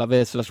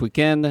Alaves last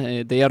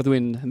weekend. They are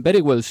doing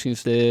very well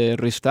since the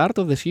restart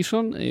of the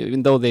season,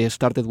 even though they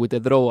started with a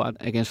draw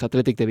against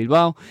Athletic de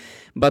Bilbao.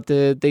 But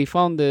they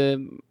found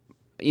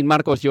in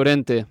Marcos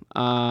Llorente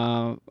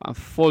a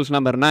false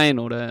number 9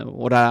 or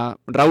a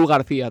Raúl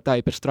García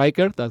type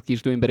striker that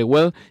he's doing very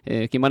well.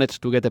 He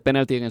managed to get a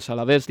penalty against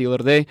Alaves the other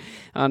day.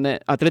 And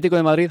Atletico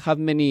de Madrid had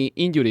many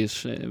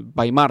injuries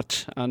by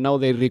March, and now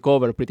they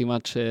recover pretty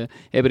much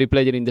every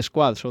player in the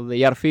squad. So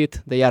they are fit,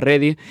 they are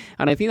ready.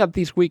 And I think that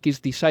this week is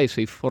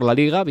decisive for La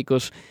Liga,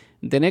 because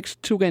the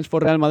next 2 games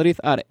for Real Madrid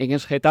are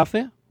against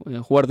Getafe,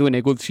 who are doing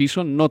a good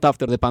season, not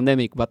after the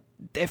pandemic, but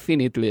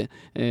definitely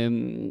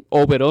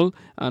overall.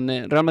 And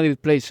Real Madrid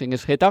plays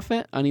against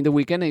Getafe, and in the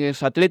weekend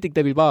against Athletic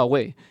de Bilbao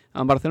away.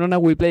 And Barcelona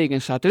will play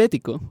against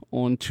Atletico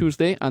on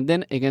Tuesday, and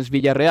then against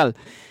Villarreal.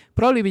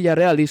 Probably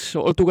Villarreal is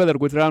altogether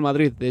with Real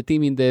Madrid the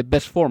team in the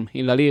best form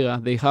in La Liga.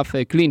 They have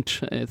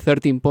clinched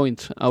 13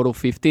 points out of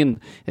 15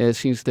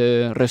 since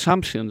the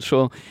resumption.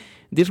 So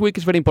this week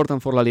is very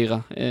important for La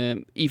Liga.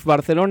 If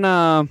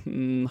Barcelona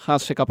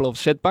has a couple of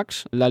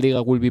setbacks, La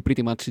Liga will be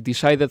pretty much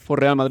decided for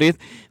Real Madrid,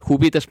 who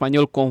beat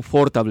Espanyol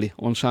comfortably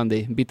on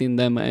Sunday, beating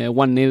them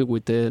 1-0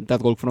 with that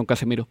goal from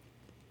Casemiro.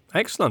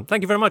 Excellent.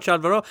 Thank you very much,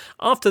 Alvaro.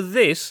 After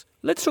this,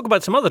 let's talk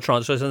about some other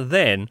transfers, and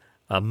then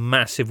a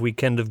massive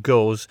weekend of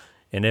goals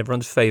in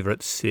everyone's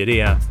favourite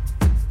Serie A.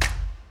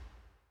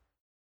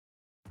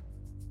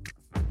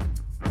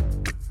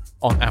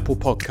 On Apple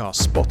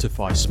Podcasts,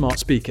 Spotify, Smart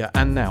Speaker,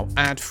 and now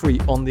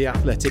ad-free on the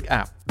Athletic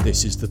app.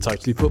 This is the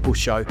Totally Football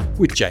Show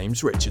with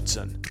James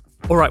Richardson.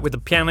 All right, with the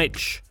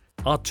Pjanic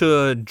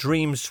Artur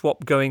dream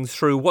swap going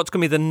through, what's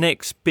going to be the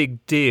next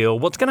big deal?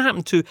 What's going to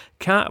happen to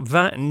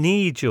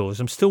Cavani, Jules?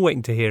 I'm still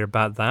waiting to hear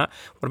about that.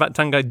 What about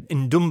Tanguy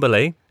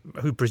Ndombele,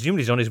 who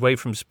presumably is on his way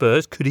from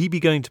Spurs? Could he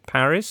be going to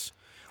Paris?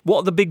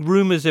 What are the big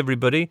rumours,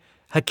 everybody?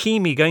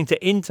 Hakimi going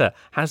to Inter.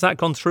 Has that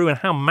gone through, and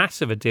how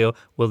massive a deal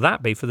will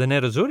that be for the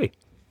Nerazzurri?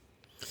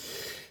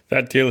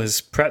 That deal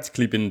has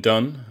practically been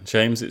done,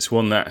 James. It's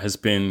one that has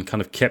been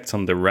kind of kept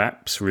under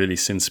wraps really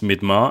since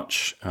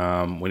mid-March,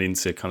 when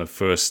Inter kind of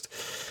first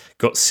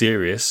got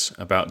serious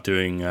about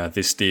doing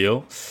this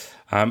deal.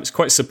 It's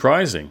quite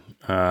surprising.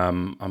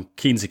 I'm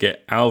keen to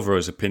get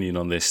Alvaro's opinion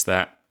on this,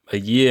 that a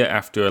year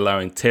after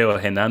allowing Theo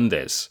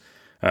Hernandez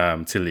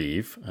to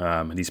leave,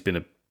 and he's been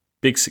a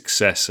big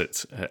success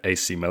at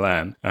AC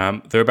Milan,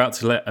 they're about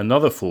to let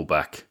another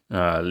fullback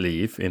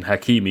leave in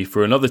Hakimi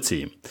for another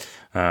team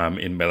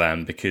in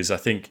Milan, because I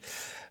think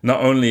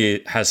not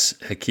only has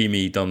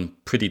Hakimi done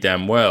pretty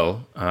damn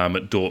well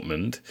at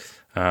Dortmund,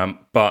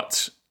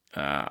 but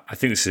I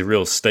think this is a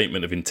real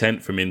statement of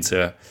intent from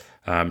Inter.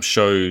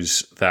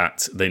 Shows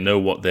that they know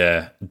what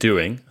they're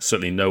doing,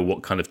 certainly know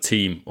what kind of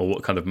team or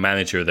what kind of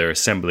manager they're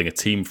assembling a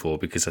team for,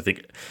 because I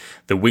think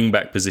the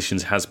wing-back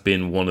positions has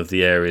been one of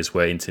the areas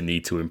where Inter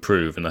need to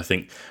improve. And I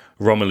think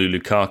Romelu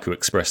Lukaku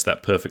expressed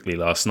that perfectly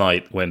last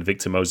night when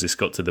Victor Moses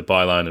got to the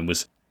byline and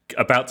was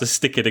about to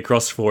stick it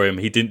across for him.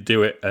 He didn't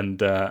do it, and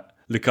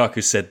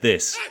Lukaku said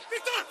this.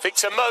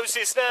 Victor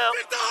Moses now.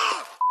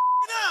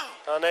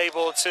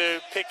 Unable to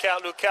pick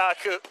out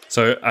Lukaku.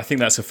 So I think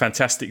that's a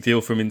fantastic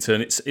deal from Inter.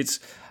 And it's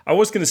I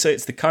was going to say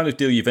it's the kind of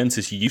deal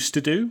Juventus used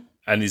to do,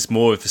 and is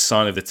more of a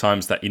sign of the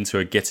times that Inter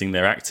are getting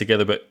their act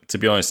together. But to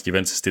be honest,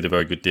 Juventus did a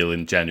very good deal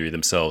in January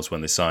themselves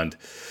when they signed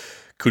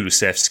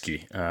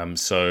Kulusevski.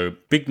 So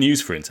big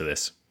news for Inter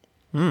this.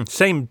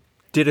 Same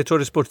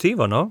direttore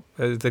sportivo, no?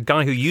 The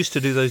guy who used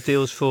to do those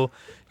deals for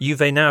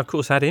Juve now, of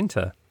course, had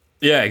Inter.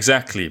 Yeah,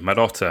 exactly.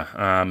 Marotta.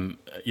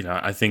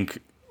 I think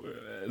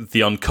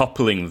the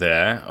uncoupling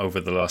there over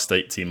the last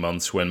 18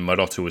 months when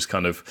Marotta was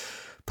kind of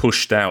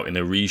pushed out in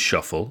a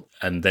reshuffle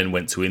and then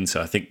went to Inter.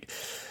 I think,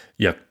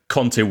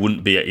 Conte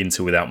wouldn't be at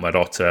Inter without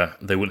Marotta.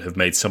 They wouldn't have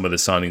made some of the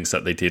signings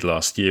that they did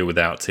last year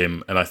without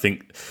him. And I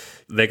think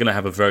they're going to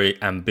have a very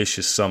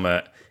ambitious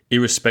summer,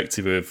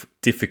 irrespective of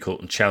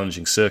difficult and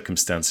challenging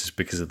circumstances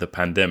because of the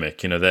pandemic.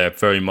 They're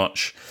very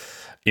much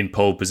in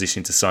pole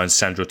position to sign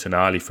Sandro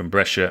Tonali from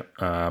Brescia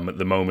at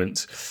the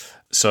moment.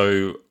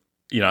 So,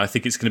 I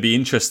think it's going to be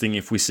interesting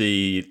if we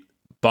see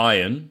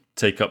Bayern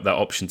take up that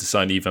option to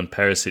sign Ivan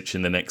Perisic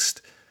in the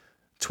next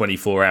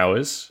 24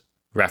 hours.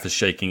 Rafa's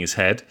shaking his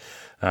head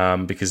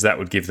because that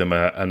would give them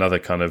another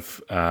kind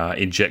of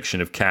injection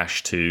of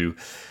cash to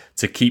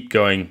keep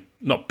going,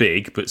 not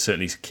big, but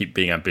certainly keep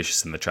being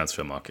ambitious in the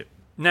transfer market.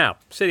 Now,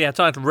 Serie A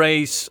title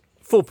race,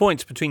 4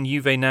 points between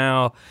Juve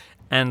now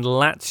and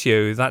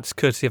Lazio. That's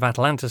courtesy of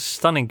Atalanta's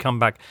stunning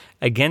comeback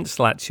against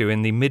Lazio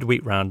in the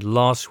midweek round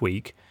last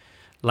week.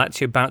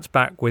 Lazio bounced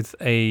back with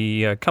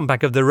a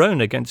comeback of their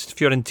own against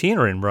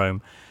Fiorentina in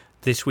Rome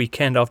this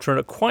weekend after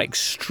a quite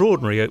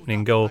extraordinary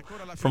opening goal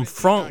from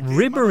Franck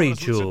Ribéry,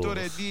 Jules.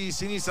 Di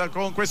sinistra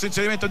con questo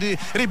inserimento di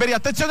Ribéry.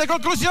 Attenzione,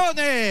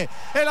 conclusione!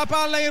 E la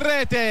palla in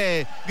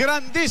rete.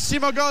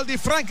 Grandissimo gol di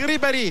Franck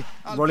Ribéry.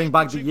 Rolling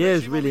back the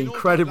years, really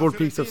incredible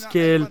piece of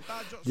skill,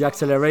 the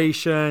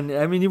acceleration.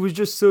 I mean, it was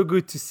just so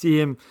good to see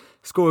him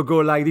score a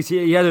goal like this.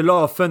 He had a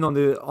lot of fun on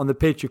the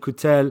pitch, you could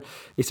tell.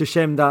 It's a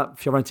shame that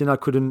Fiorentina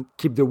couldn't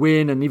keep the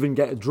win and even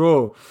get a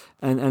draw.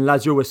 And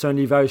Lazio was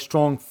certainly very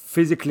strong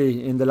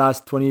physically in the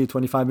last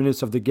 20-25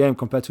 minutes of the game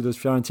compared to those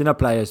Fiorentina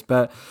players.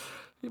 But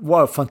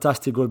what a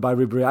fantastic goal by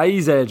Ribéry. At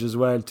his age as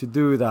well, to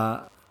do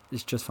that,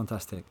 it's just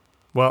fantastic.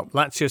 Well,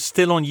 Lazio's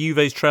still on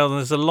Juve's trail and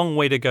there's a long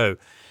way to go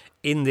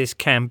in this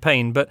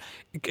campaign. But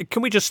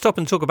can we just stop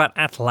and talk about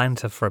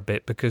Atalanta for a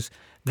bit? Because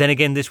then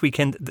again, this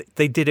weekend,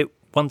 they did it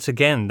once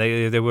again.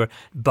 They were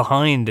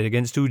behind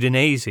against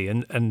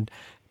Udinese and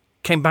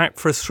came back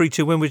for a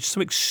 3-2 win with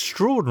some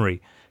extraordinary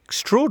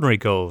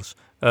goals.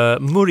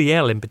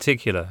 Muriel in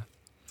particular.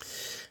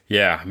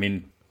 Yeah, I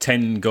mean,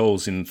 10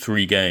 goals in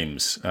 3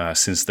 games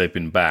since they've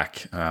been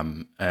back.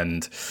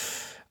 And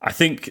I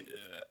think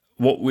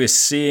what we're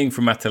seeing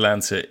from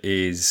Atalanta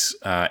is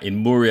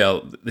in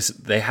Muriel,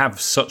 they have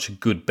such a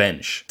good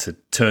bench to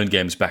turn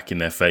games back in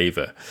their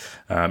favour.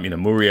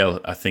 Muriel,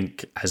 I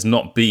think, has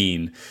not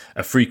been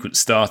a frequent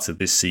starter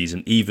this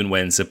season, even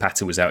when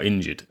Zapata was out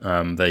injured.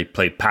 They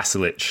played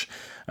Pasalic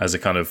as a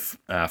kind of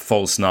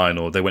false nine,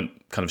 or they went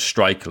kind of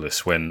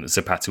strikerless when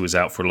Zapata was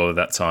out for a lot of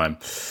that time.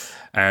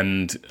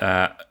 And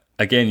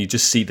again, you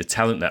just see the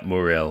talent that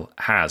Muriel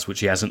has,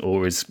 which he hasn't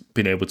always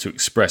been able to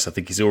express. I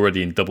think he's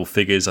already in double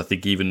figures. I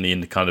think even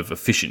in the kind of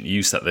efficient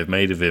use that they've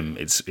made of him,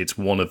 it's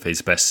one of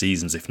his best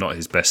seasons, if not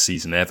his best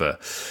season ever.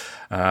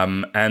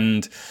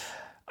 And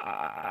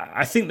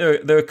I think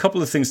there are a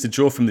couple of things to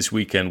draw from this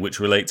weekend which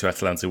relate to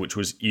Atalanta, which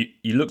was you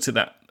looked at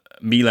that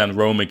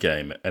Milan-Roma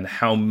game and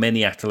how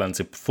many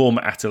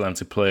former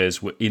Atalanta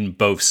players were in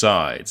both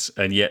sides,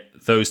 and yet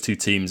those two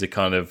teams are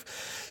kind of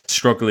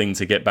struggling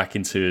to get back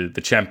into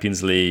the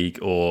Champions League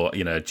or,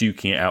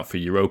 duking it out for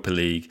Europa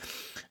League.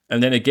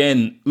 And then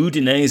again,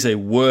 Udinese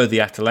were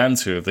the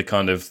Atalanta of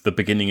the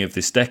beginning of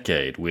this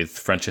decade, with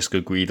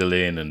Francesco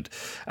Guidolin and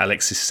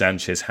Alexis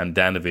Sanchez,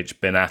 Handanovic,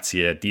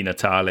 Benatia, Di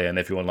Natale and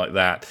everyone like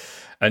that.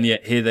 And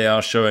yet here they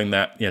are showing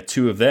that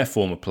two of their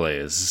former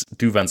players,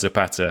 Duvan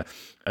Zapata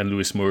and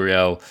Luis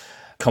Muriel,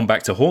 come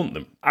back to haunt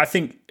them. I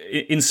think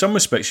in some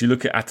respects you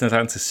look at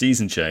Atalanta's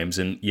season, James,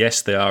 and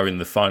yes, they are in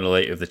the final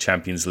 8 of the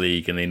Champions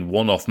League and in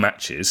one-off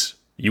matches,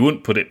 You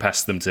wouldn't put it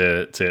past them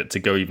to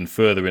go even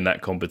further in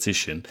that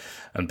competition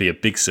and be a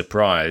big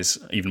surprise,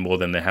 even more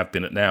than they have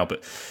been at now.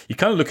 But you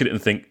kind of look at it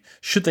and think,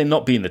 should they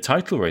not be in the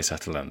title race,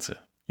 Atalanta?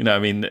 You know, I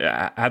mean,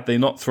 had they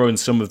not thrown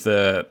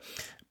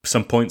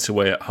some points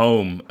away at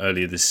home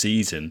earlier this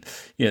season,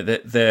 you know,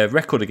 their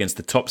record against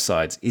the top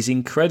sides is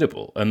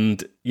incredible.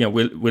 And, you know,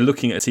 we're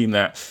looking at a team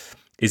that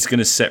is going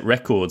to set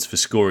records for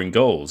scoring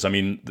goals. I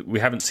mean, we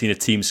haven't seen a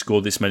team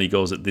score this many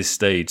goals at this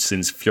stage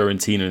since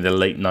Fiorentina in the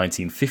late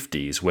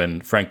 1950s,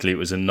 when, frankly, it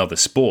was another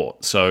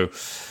sport. So,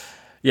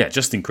 yeah,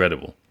 just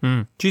incredible.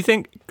 Do you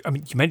think, I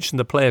mean, you mentioned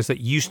the players that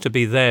used to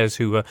be theirs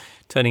who were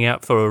turning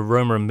out for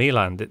Roma and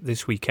Milan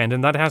this weekend,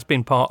 and that has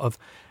been part of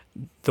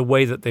the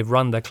way that they've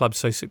run their club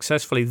so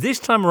successfully. This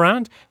time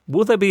around,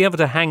 will they be able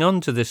to hang on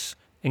to this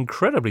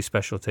incredibly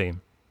special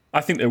team?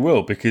 I think they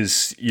will,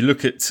 because you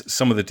look at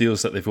some of the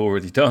deals that they've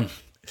already done.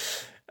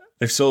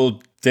 They've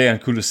sold Dejan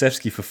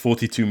Kulusevski for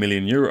 €42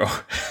 million,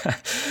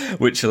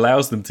 which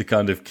allows them to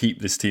kind of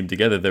keep this team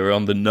together. They're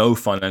under no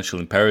financial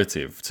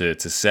imperative to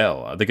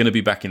sell. They're going to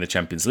be back in the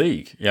Champions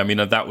League. Yeah, I mean,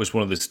 that was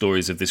one of the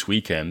stories of this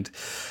weekend,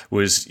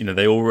 was, you know,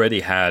 they already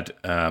had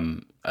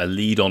a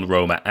lead on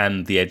Roma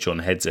and the edge on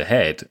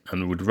heads-ahead,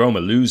 and with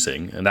Roma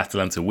losing and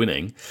Atalanta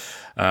winning,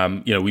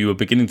 you know, we were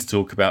beginning to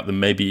talk about them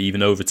maybe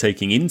even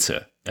overtaking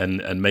Inter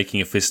and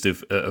making a fist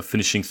of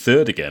finishing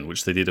third again,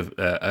 which they did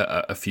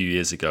a few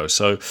years ago.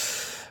 So,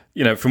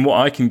 you know, from what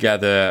I can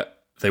gather,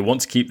 they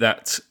want to keep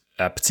that,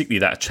 particularly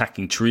that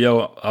attacking trio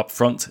up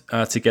front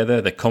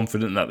together. They're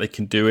confident that they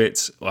can do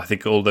it. I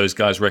think all those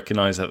guys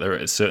recognise that they're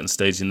at a certain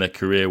stage in their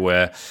career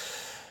where,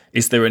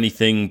 is there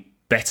anything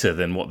better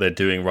than what they're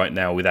doing right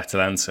now with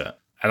Atalanta?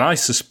 And I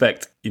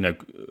suspect, you know,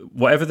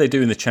 whatever they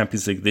do in the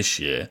Champions League this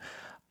year,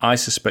 I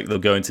suspect they'll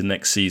go into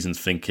next season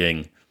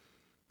thinking,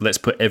 let's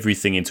put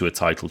everything into a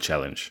title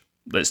challenge.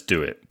 Let's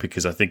do it.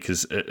 Because I think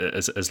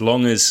as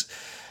long as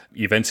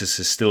Juventus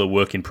is still a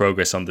work in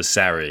progress under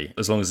Sarri,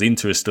 as long as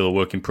Inter is still a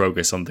work in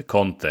progress under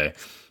Conte,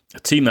 a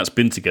team that's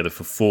been together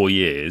for 4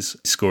 years,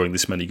 scoring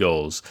this many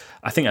goals,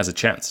 I think has a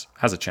chance.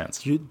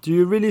 Do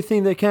you really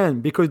think they can?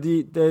 Because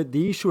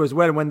the issue as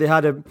well, when they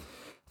had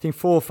I think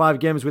 4 or 5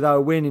 games without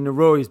a win in a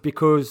row, is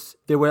because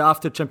they were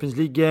after Champions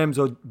League games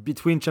or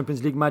between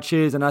Champions League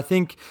matches. And I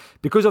think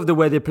because of the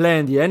way they play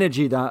and the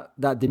energy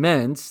that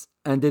demands,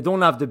 and they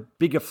don't have the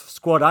bigger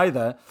squad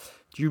either,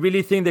 do you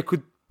really think they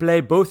could play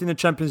both in the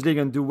Champions League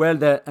and do well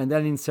there and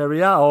then in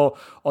Serie A? Or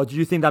do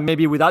you think that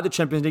maybe without the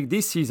Champions League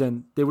this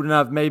season, they wouldn't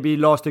have maybe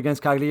lost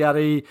against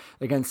Cagliari,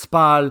 against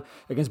Spal,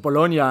 against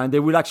Bologna, and they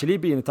will actually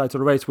be in the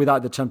title race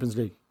without the Champions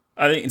League?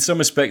 I think in some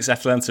respects,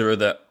 Atalanta are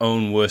their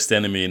own worst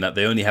enemy in that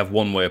they only have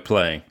one way of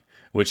playing,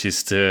 which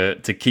is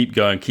to keep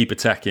going, keep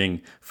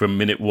attacking from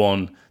minute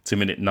 1 to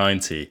minute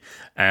 90.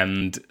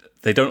 And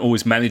they don't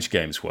always manage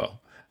games well.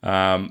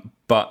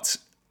 But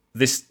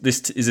this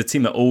is a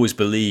team that always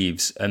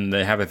believes, and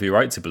they have every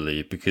right to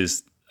believe,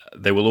 because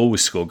they will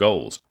always score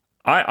goals.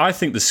 I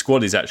think the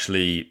squad is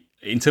actually,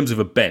 in terms of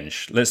a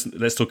bench,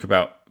 let's talk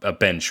about a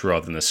bench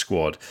rather than a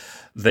squad.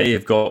 They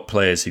have got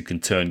players who can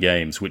turn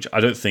games, which I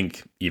don't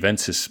think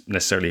Juventus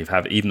necessarily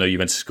have, even though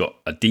Juventus has got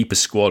a deeper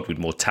squad with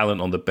more talent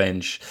on the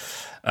bench.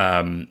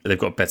 They've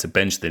got a better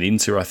bench than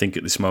Inter, I think,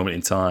 at this moment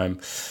in time.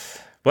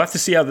 We'll have to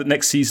see how the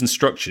next season's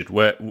structured,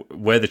 where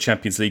the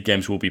Champions League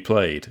games will be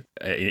played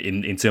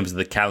in terms of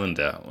the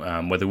calendar,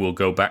 whether we'll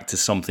go back to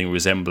something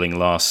resembling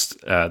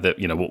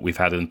what we've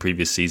had in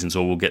previous seasons,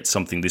 or we'll get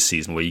something this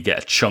season where you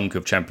get a chunk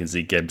of Champions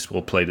League games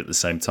all played at the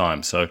same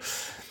time. So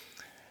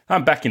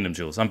I'm backing them,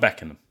 Jules. I'm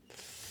backing them.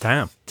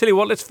 Damn. Tell you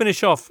what, let's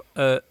finish off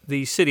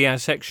the Serie A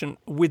section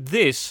with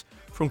this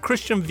from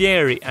Christian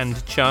Vieri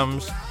and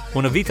Chums,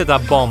 Una vita da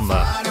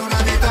bomba.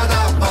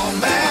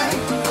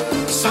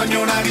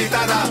 Sogno una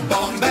vita da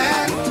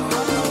bomber,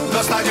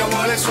 lo stadio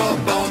vuole il suo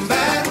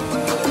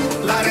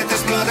bomber, la rete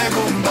esplode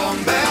boom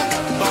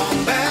bomber,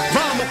 bomber.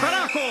 Vamos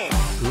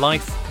caraco!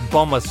 Life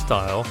bomber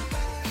style.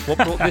 What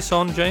brought this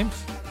on,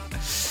 James?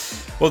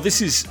 Well,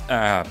 this is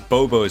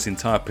Bobo's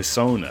entire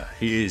persona.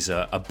 He is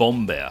a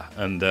bomber,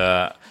 and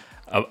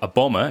a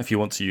bomber, if you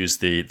want to use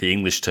the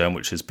English term,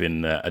 which has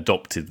been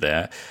adopted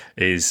there,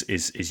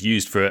 is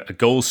used for a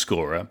goal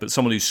scorer, but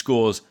someone who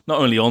scores not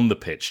only on the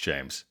pitch,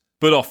 James,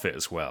 but off it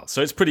as well.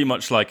 So it's pretty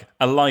much like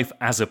a life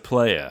as a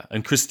player.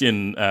 And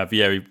Christian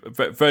Vieri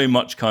very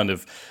much kind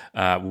of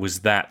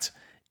was that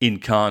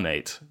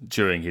incarnate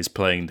during his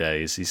playing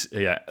days.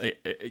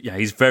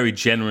 He's very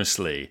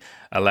generously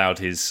allowed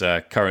his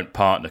current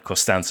partner,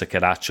 Costanza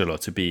Caracciolo,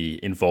 to be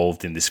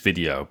involved in this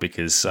video,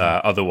 because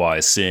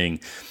otherwise seeing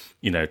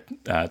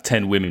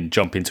 10 women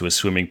jump into a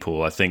swimming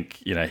pool, I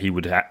think he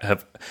would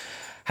have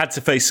had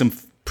to face some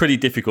pretty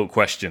difficult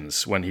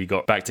questions when he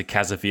got back to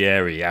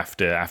Casavieri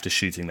after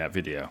shooting that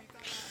video.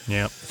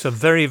 Yeah, it's a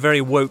very,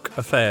 very woke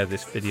affair,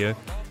 this video,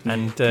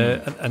 and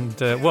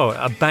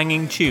a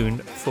banging tune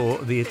for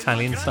the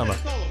Italian summer.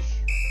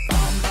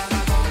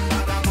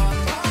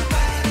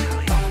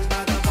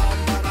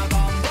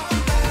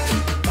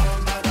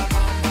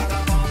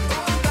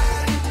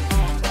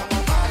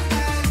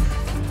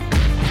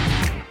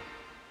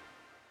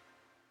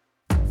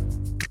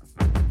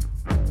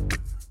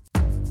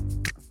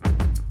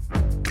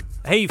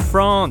 Hey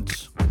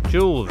France,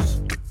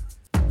 Jules.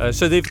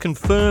 So they've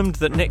confirmed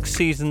that next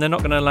season they're not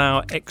going to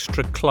allow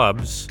extra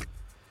clubs.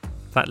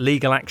 That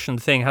legal action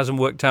thing hasn't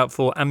worked out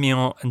for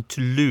Amiens and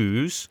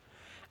Toulouse.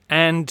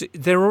 And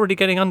they're already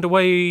getting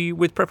underway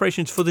with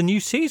preparations for the new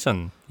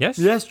season. Yes?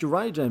 Yes, you're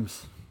right,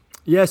 James.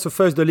 Yeah, so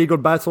first the legal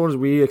battles,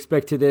 we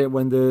expected it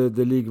when the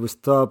league was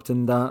stopped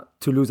and that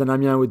Toulouse and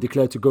Amiens were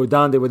declared to go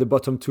down. They were the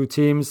bottom two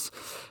teams.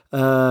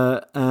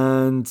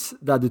 And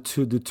that the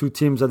two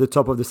teams at the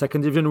top of the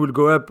second division will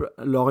go up,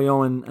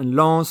 Lorient and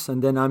Lens,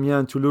 and then Amiens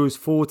and Toulouse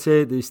fought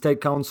it. The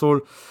State Council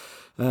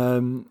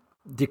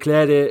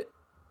declared it.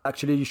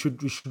 Actually, you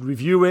should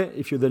review it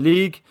if you're the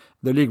league.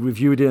 The league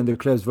reviewed it and the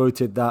clubs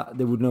voted that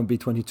there would not be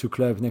 22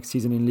 clubs next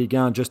season in Ligue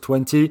 1, just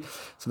 20.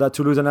 So that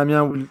Toulouse and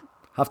Amiens will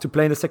have to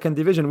play in the second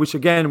division, which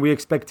again, we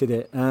expected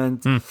it.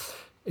 And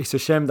it's a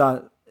shame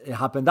that it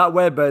happened that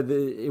way, but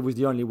it was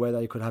the only way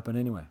that it could happen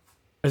anyway.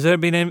 Has there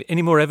been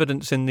any more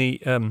evidence in the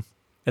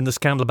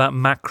scandal about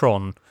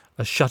Macron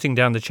shutting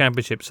down the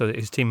championship so that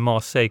his team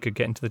Marseille could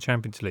get into the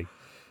Champions League?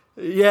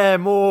 Yeah,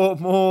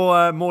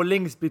 more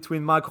links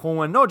between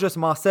Macron and not just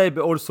Marseille,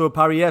 but also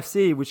Paris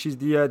FC, which is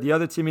the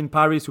other team in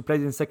Paris who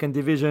plays in second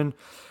division,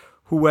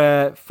 who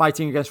were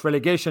fighting against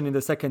relegation in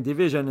the second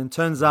division. And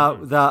turns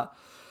out that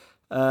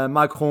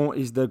Macron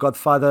is the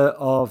godfather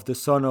of the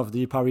son of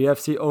the Paris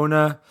FC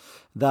owner,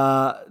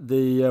 that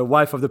the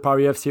wife of the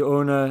Paris FC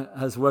owner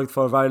has worked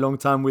for a very long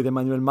time with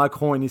Emmanuel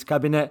Macron in his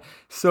cabinet.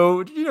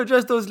 So,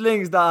 just those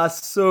links that are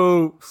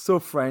so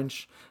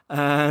French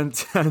and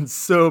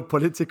so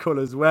political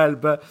as well.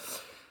 But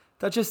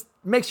that just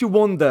makes you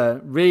wonder,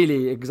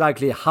 really,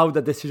 exactly how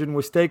that decision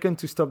was taken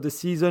to stop the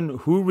season,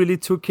 who really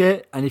took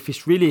it, and if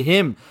it's really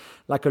him.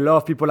 Like a lot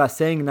of people are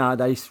saying now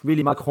that it's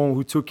really Macron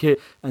who took it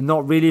and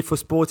not really for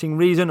sporting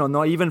reason or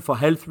not even for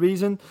health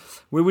reason.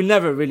 We will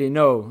never really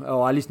know,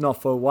 or at least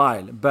not for a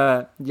while.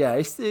 But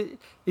yeah,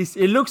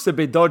 it looks a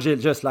bit dodgy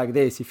just like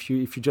this if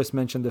you just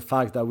mention the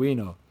fact that we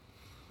know.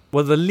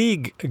 Well, the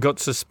league got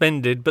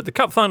suspended, but the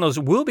cup finals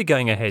will be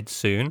going ahead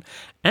soon.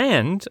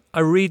 And I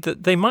read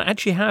that they might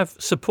actually have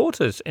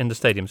supporters in the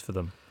stadiums for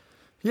them.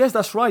 Yes,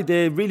 that's right.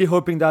 They're really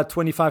hoping that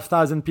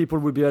 25,000 people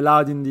will be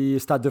allowed in the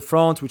Stade de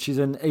France, which is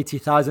an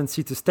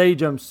 80,000-seater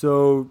stadium.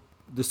 So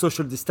the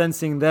social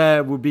distancing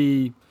there will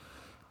be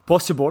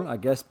possible, I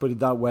guess, put it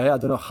that way. I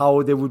don't know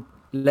how they would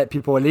let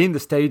people in the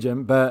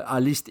stadium, but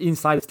at least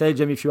inside the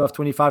stadium, if you have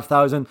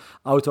 25,000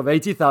 out of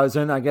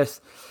 80,000, I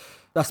guess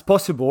that's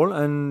possible.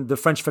 And the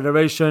French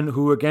Federation,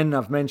 who again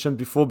I've mentioned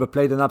before, but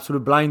played an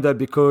absolute blinder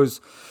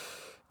because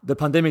the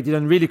pandemic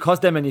didn't really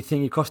cost them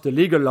anything. It cost the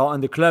league a lot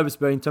and the clubs,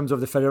 but in terms of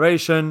the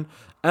federation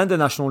and the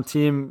national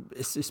team,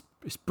 it's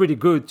pretty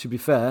good, to be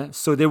fair.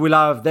 So they will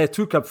have their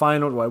two cup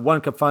finals, well, one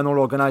cup final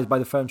organised by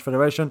the French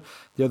Federation,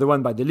 the other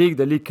one by the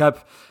League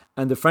Cup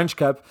and the French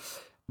Cup,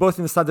 both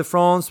in the Stade de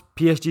France,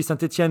 PSG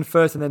Saint-Etienne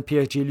first and then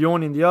PSG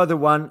Lyon in the other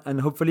one, and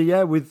hopefully,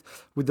 yeah, with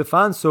the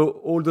fans. So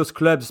all those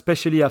clubs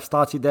especially have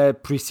started their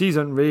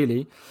pre-season,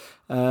 really,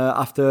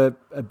 after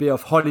a bit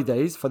of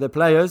holidays for their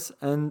players,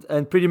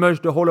 and pretty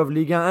much the whole of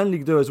Ligue 1 and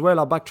Ligue 2 as well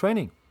are back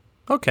training.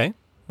 Okay.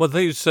 Well,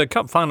 those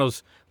cup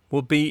finals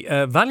will be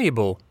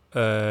valuable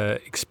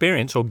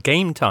experience or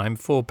game time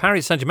for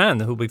Paris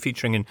Saint-Germain, who will be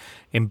featuring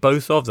in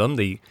both of them,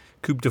 the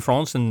Coupe de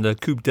France and the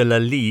Coupe de la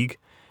Ligue.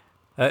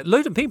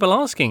 Loads of people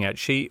asking,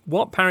 actually,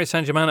 what Paris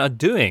Saint-Germain are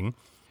doing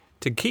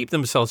to keep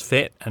themselves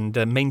fit and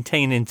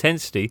maintain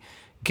intensity,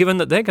 given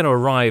that they're going to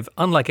arrive,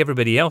 unlike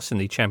everybody else in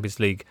the Champions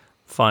League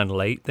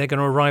Final 8, they're going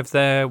to arrive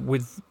there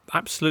with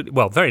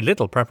very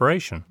little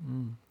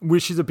preparation.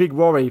 Which is a big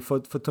worry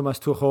for Thomas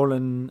Tuchel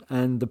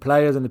and the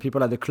players and the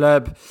people at the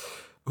club,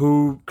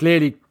 who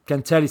clearly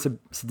can tell it's a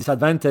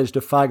disadvantage,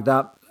 the fact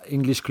that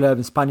English club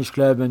and Spanish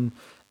club and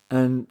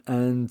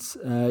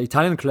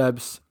Italian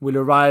clubs will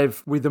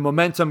arrive with the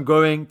momentum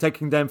going,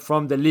 taking them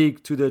from the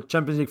league to the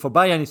Champions League. For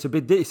Bayern,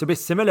 it's a bit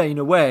similar in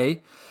a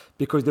way,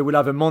 because they will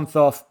have a month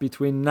off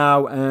between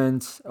now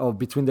or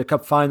between the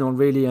cup final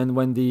really and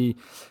when the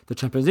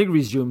Champions League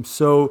resumes.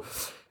 So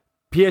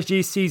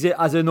PSG sees it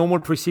as a normal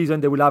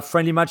preseason. They will have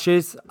friendly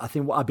matches.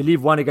 I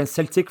believe one against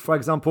Celtic, for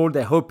example.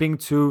 They're hoping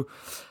to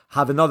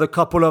have another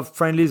couple of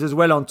friendlies as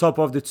well on top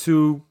of the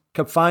two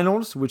cup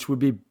finals, which would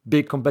be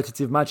big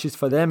competitive matches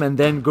for them, and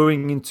then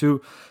going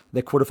into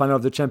the quarterfinal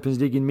of the Champions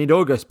League in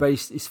mid-August. But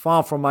it's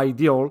far from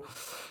ideal.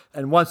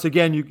 And once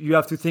again, you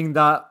have to think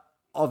that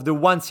of the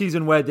one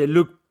season where they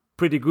look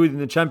pretty good in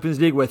the Champions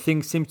League, where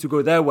things seem to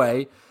go their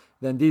way,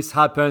 then this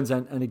happens,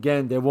 and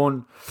again they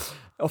won't.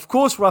 Of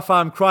course, Rafa,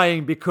 I'm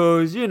crying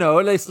because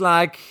it's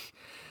like,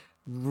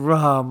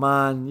 oh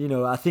man,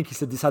 I think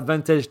it's a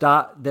disadvantage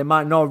that they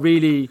might not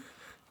really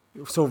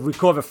sort of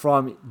recover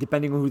from,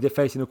 depending on who they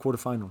face in the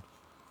quarterfinal.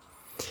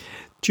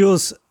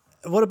 Jules,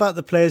 what about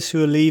the players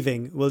who are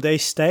leaving? Will they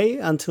stay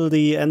until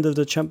the end of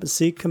the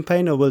Champions League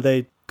campaign, or will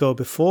they go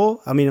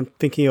before? I mean, I'm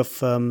thinking of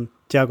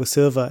Thiago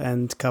Silva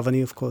and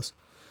Cavani, of course.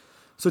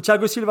 So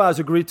Thiago Silva has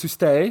agreed to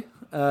stay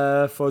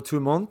for 2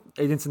 months.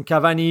 Edinson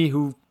Cavani,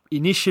 who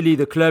initially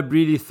the club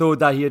really thought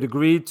that he had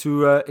agreed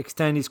to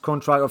extend his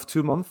contract of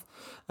 2 months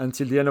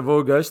until the end of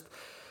August.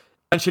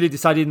 Eventually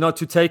decided not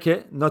to take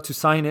it, not to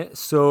sign it.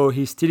 So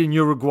he's still in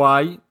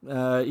Uruguay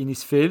in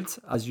his field,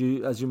 as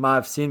you might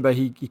have seen, but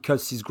he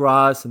cuts his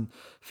grass and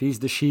feeds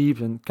the sheep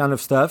and kind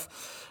of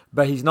stuff.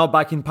 But he's not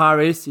back in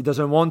Paris. He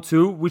doesn't want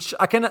to, which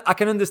I can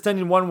understand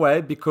in one way,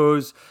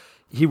 because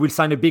he will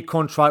sign a big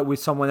contract with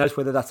someone else,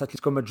 whether that's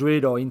Atletico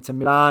Madrid or Inter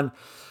Milan,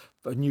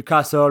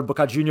 Newcastle,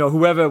 Boca Juniors,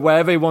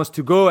 wherever he wants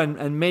to go.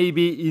 And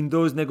maybe in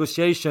those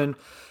negotiations,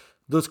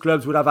 those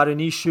clubs would have had an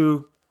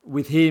issue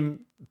with him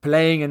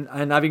playing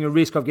and having a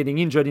risk of getting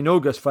injured in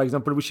August, for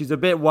example, which is a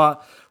bit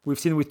what we've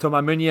seen with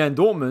Thomas Meunier and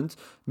Dortmund.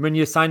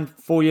 Meunier signed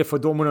 4 years for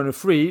Dortmund on a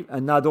free,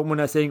 and now Dortmund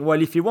are saying,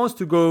 well, if he wants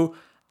to go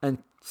and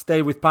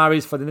stay with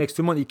Paris for the next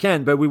 2 months, he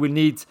can, but we will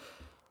need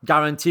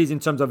guarantees in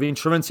terms of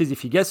insurances.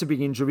 If he gets a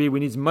big injury, we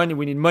need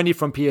money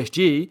from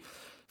PSG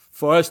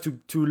for us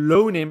to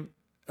loan him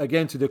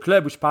again to the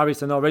club, which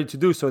Paris are not ready to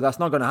do, so that's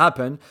not going to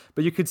happen.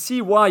 But you could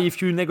see why, if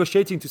you're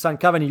negotiating to sign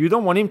Cavani, you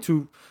don't want him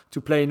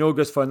to play in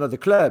August for another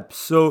club.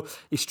 So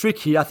it's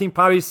tricky. I think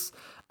Paris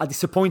are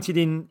disappointed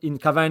in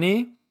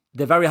Cavani.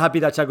 They're very happy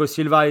that Thiago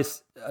Silva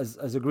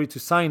has agreed to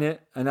sign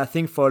it. And I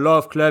think for a lot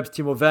of clubs,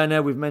 Timo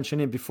Werner, we've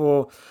mentioned him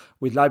before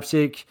with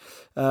Leipzig,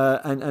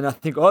 and I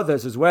think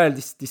others as well,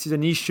 this is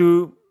an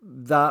issue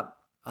that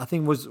I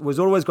think was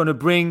always going to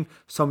bring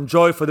some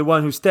joy for the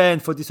one who stay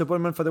and for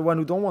disappointment for the one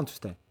who don't want to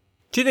stay.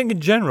 Do you think in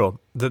general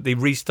that the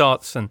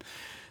restarts and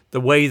the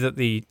way that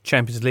the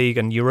Champions League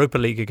and Europa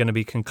League are going to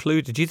be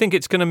concluded, do you think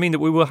it's going to mean that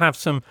we will have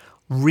some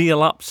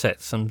real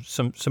upsets,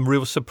 some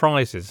real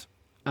surprises?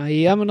 I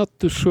am not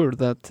too sure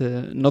that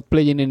not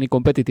playing any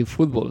competitive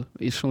football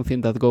is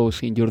something that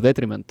goes in your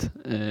detriment,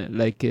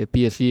 like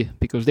PSG,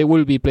 because they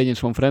will be playing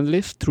some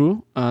friendlies,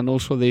 true, and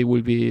also they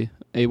will be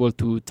able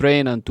to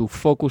train and to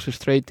focus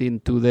straight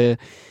into the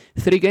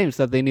 3 games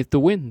that they need to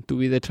win to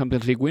be the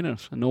Champions League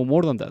winners, no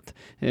more than that.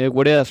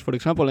 Whereas, for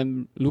example,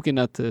 I'm looking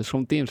at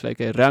some teams like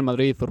Real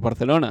Madrid or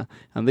Barcelona,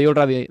 and they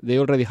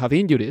already have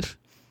injuries,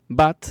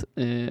 but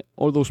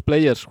all those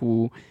players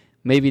who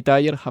may be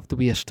tired have to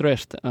be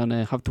stressed and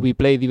have to be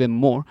played even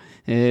more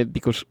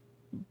because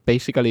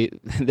basically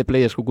the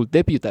players who could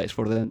deputize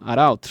for them are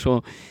out.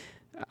 So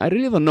I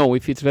really don't know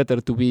if it's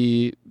better to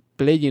be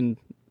playing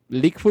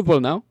league football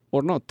now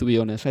or not, to be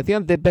honest. I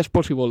think the best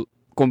possible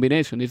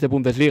combination is the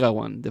Bundesliga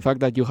one. The fact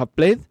that you have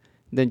played,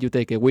 then you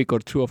take a week or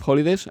 2 of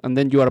holidays, and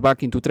then you are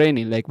back into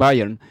training like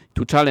Bayern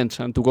to challenge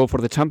and to go for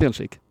the Champions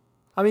League.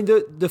 I mean,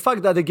 the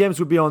fact that the games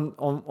will be on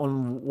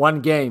one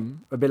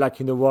game, a bit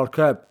like in the World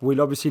Cup, will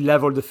obviously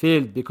level the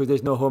field because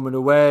there's no home and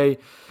away.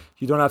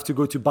 You don't have to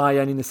go to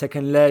Bayern in the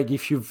second leg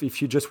if you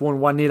just won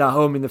 1-0 at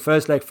home in the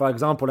first leg, for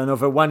example. And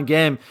over one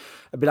game,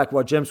 a bit like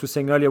what James was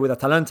saying earlier with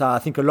Atalanta, I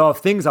think a lot of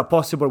things are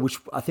possible, which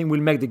I think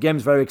will make the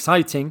games very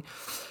exciting.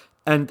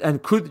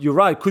 And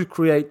could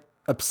create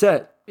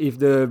upset if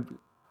the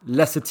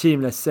lesser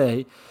team, let's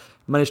say,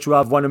 managed to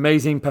have one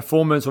amazing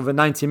performance over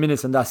 90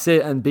 minutes and that's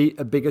it, and be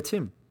a bigger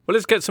team. Well,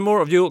 let's get some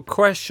more of your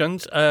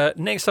questions.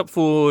 Next up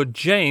for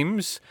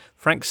James,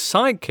 Frank's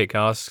sidekick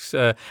asks,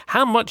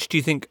 how much do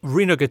you think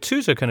Rino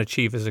Gattuso can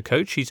achieve as a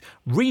coach? He's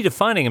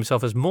redefining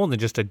himself as more than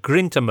just a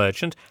grinta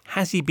merchant.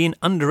 Has he been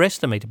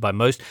underestimated by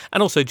most?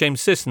 And also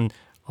James Sisson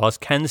asks,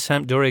 can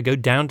Sampdoria go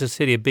down to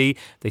Serie B?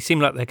 They seem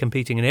like they're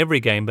competing in every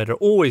game, but are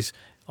always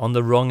on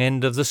the wrong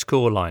end of the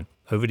scoreline.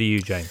 Over to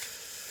you,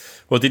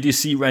 James. Well, did you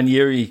see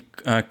Ranieri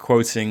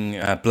quoting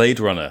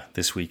Blade Runner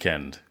this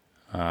weekend?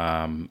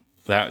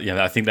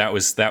 I think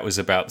that was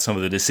about some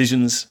of the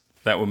decisions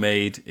that were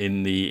made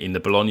in the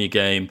Bologna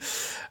game.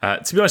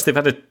 To be honest, they've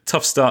had a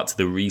tough start to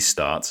the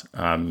restart.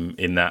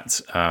 In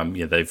that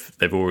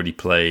they've already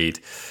played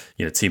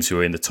teams who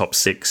are in the top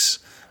 6.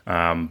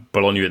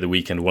 Bologna at the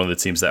weekend, one of the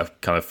teams that are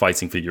kind of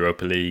fighting for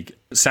Europa League.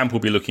 Samp will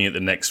be looking at the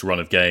next run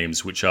of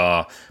games, which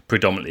are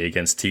predominantly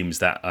against teams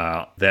that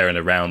are there and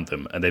around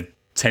them, and they've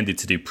tended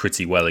to do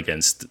pretty well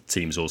against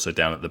teams also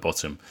down at the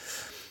bottom.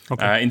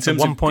 Okay, in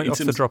terms 1 point off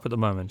the drop at the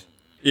moment.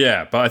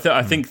 Yeah, but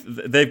I think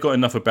they've got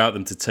enough about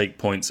them to take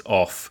points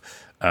off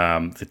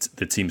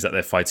the teams that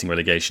they're fighting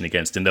relegation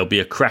against. And there'll be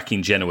a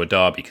cracking Genoa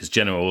derby because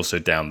Genoa are also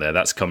down there.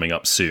 That's coming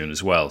up soon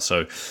as well.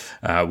 So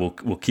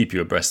we'll keep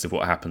you abreast of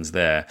what happens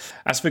there.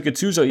 As for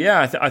Gattuso,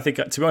 I think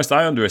to be honest,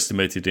 I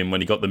underestimated him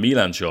when he got the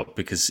Milan job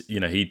because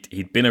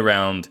he'd been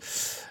around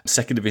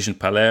second division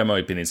Palermo,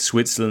 he'd been in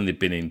Switzerland, he'd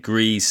been in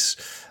Greece.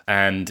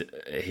 And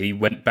he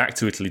went back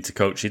to Italy to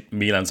coach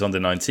Milan's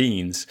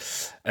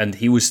under-19s. And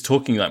he was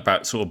talking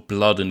about sort of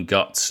blood and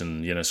guts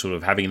and, sort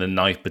of having the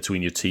knife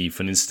between your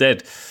teeth. And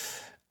instead,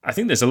 I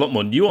think there's a lot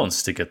more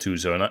nuance to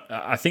Gattuso. And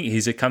I think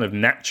he's a kind of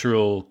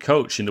natural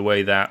coach in the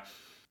way that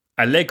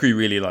Allegri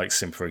really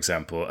likes him, for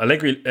example.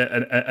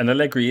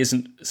 Allegri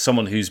isn't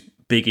someone who's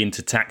big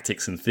into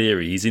tactics and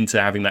theory. He's into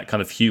having that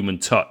kind of human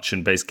touch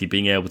and basically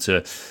being able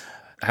to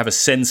have a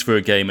sense for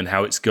a game and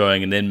how it's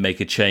going and then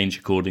make a change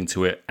according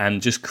to it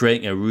and just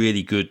creating a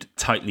really good,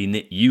 tightly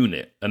knit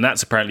unit. And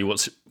that's apparently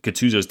what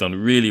Gattuso's done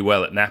really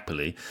well at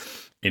Napoli.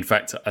 In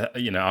fact,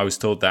 I was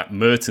told that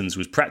Mertens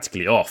was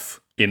practically off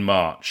in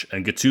March,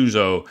 and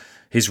Gattuso,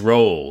 his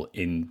role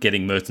in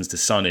getting Mertens to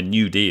sign a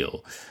new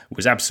deal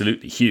was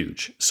absolutely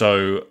huge.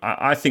 So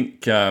I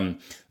think,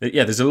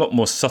 there's a lot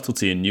more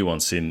subtlety and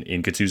nuance in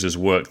Gattuso's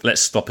work.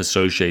 Let's stop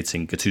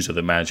associating Gattuso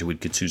the manager with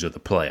Gattuso the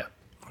player.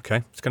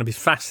 Okay, it's going to be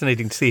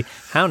fascinating to see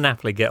how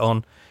Napoli get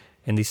on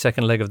in the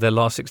second leg of their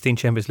last 16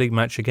 Champions League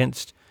match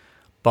against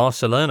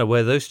Barcelona,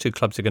 where those two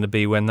clubs are going to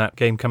be when that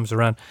game comes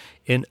around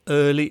in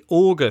early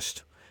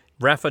August.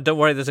 Rafa, don't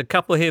worry, there's a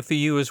couple here for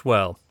you as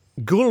well.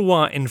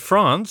 Gaulois in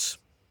France,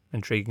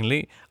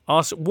 intriguingly,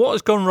 asks what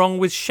has gone wrong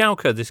with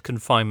Schalke this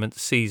confinement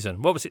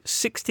season. What was it,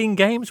 16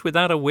 games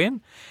without a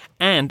win?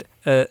 And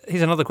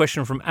here's another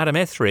question from Adam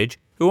Etheridge,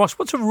 who asks,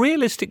 what's a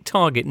realistic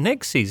target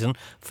next season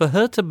for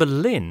Hertha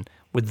Berlin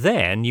with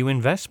their new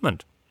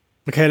investment?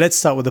 Okay, let's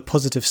start with the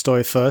positive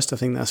story first. I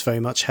think that's very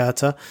much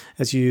Hertha.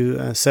 As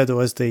you said,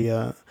 or as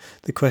the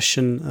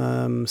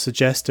question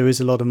suggests, there is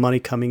a lot of money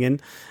coming in,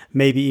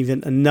 maybe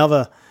even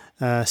another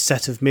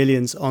set of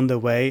millions on the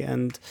way.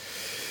 And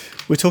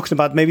we're talking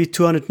about maybe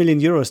 200 million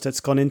euros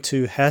that's gone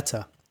into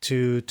Hertha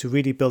to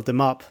really build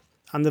them up.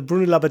 Under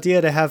Bruno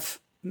Labbadia, they have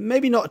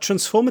maybe not a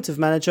transformative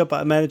manager,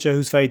 but a manager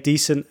who's very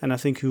decent, and I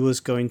think who was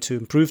going to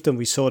improve them.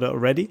 We saw that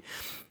already.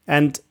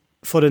 And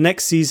for the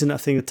next season, I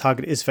think the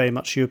target is very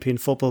much European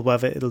football.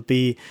 Whether it'll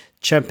be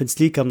Champions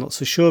League, I'm not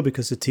so sure,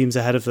 because the teams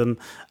ahead of them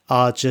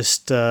are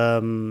just a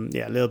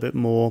little bit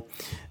more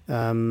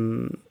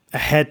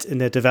ahead in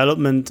their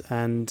development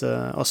and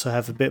also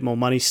have a bit more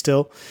money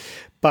still.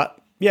 But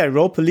yeah,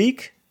 Europa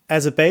League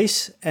as a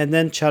base, and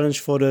then challenge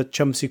for the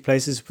Champions League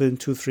places within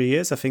 2-3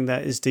 years. I think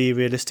that is the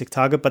realistic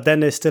target. But then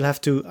they still have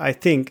to, I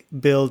think,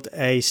 build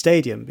a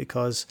stadium,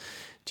 because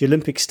the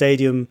Olympic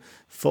Stadium,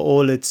 for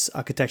all its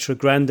architectural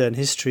grandeur and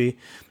history,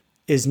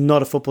 is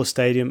not a football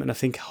stadium, and I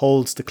think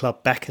holds the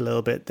club back a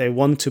little bit. They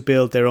want to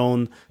build their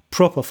own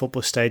proper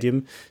football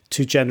stadium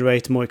to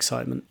generate more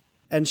excitement.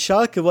 And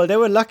Schalke, well, they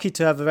were lucky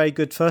to have a very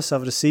good first half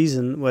of the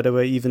season, where they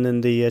were even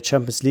in the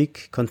Champions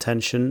League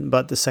contention,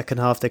 but the second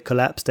half they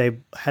collapsed. They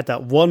had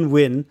that one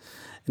win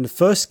in the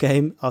first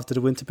game after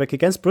the winter break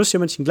against Borussia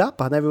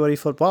Mönchengladbach, and everybody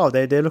thought, wow,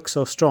 they look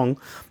so strong,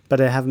 but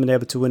they haven't been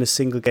able to win a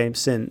single game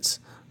since.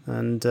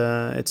 And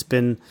it's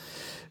been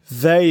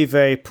very,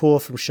 very poor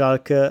from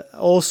Schalke.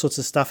 All sorts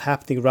of stuff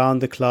happening around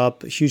the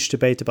club. Huge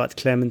debate about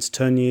Clemens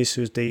Tönnies,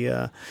 who's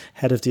the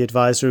head of the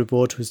advisory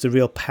board, who's the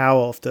real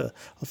power of the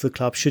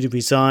club. Should he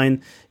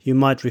resign? You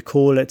might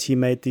recall that he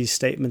made these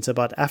statements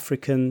about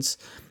Africans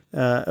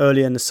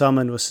earlier in the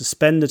summer and was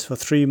suspended for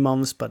 3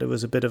 months, but it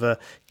was a bit of a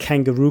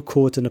kangaroo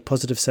court in a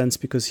positive sense,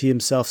 because he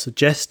himself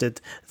suggested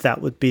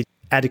that would be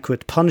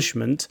adequate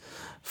punishment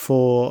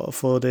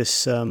for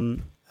this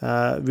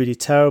really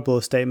terrible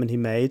statement he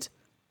made.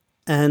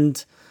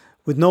 And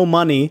with no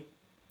money,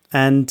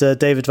 and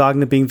David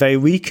Wagner being very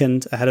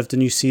weakened ahead of the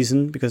new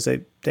season, because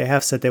they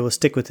have said they will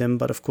stick with him,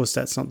 but of course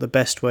that's not the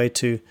best way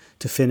to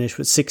finish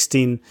with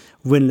 16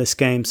 winless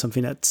games,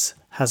 something that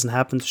hasn't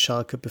happened to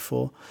Schalke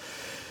before.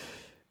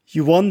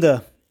 You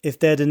wonder if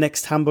they're the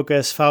next Hamburger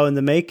SV in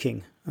the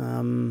making,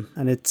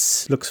 and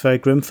it looks very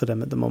grim for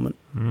them at the moment.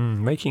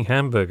 Making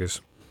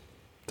hamburgers.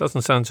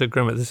 Doesn't sound so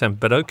grim at this end,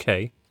 but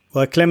okay.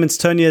 Well, Clemens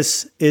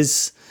Tönnies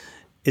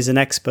is an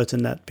expert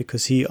in that,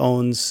 because he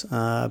owns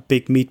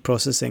big meat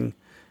processing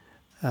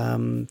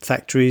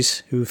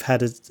factories who've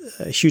had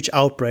a huge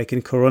outbreak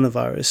in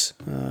coronavirus,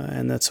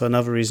 and that's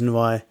another reason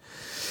why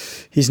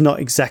he's not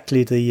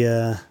exactly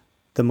the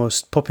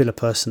most popular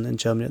person in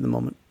Germany at the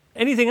moment.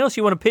 Anything else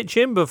you want to pitch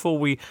in before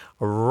we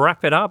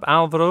wrap it up?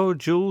 Alvaro,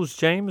 Jules,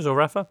 James, or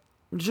Rafa?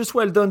 Just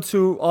well done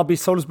to RB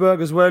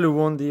Salzburg as well, who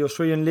won the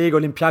Australian League,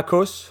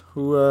 Olympiacos,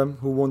 who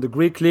won the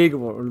Greek League.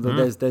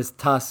 Although there's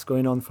tasks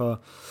going on for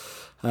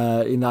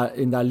in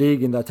that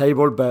league, in that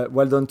table, but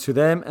well done to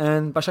them.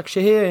 And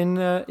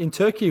Başakşehir in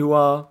Turkey, who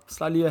are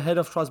slightly ahead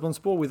of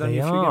Trabzonspor with only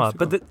a few games to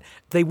go. But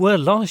they were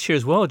last year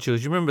as well,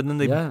 Jules. You remember? And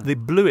then they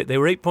blew it. They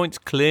were 8 points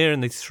clear,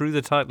 and they threw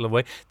the title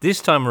away.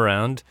 This time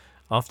around,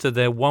 after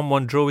their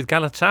 1-1 draw with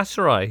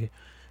Galatasaray,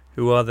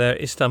 who are their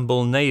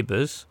Istanbul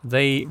neighbours,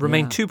 they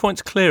remain 2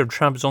 points clear of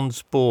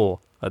Trabzonspor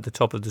at the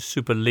top of the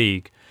Super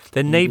League.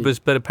 They're neighbours,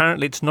 but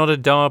apparently it's not a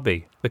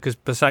derby, because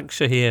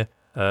Başakşehir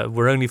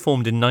were only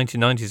formed in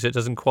 1990, so it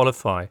doesn't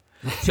qualify.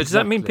 So does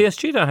that mean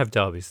PSG don't have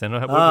derbies then?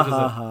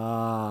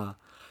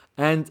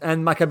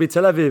 And Maccabi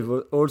Tel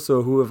Aviv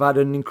also, who have had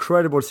an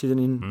incredible season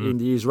in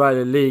the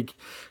Israeli league,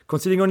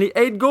 conceding only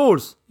 8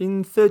 goals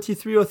in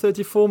 33 or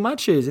 34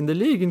 matches in the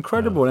league.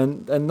 Incredible,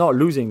 and not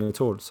losing at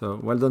all. So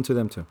well done to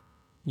them too.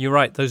 You're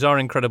right, those are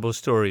incredible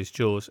stories,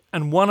 Jules.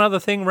 And one other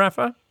thing,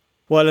 Rafa?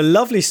 Well, a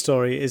lovely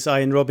story is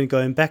Ian Robin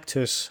going back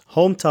to his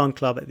hometown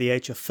club at the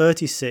age of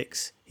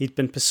 36. He'd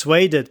been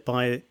persuaded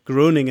by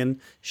Groningen,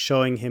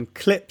 showing him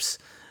clips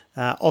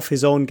of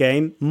his own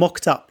game,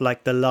 mocked up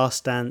like the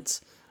Last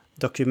Dance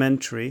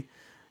documentary.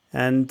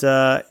 And,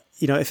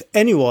 if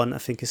anyone, I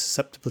think, is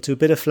susceptible to a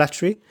bit of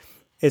flattery,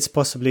 it's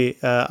possibly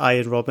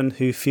Ian Robin,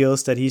 who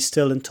feels that he's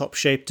still in top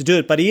shape to do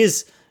it. But he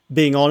is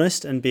being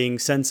honest and being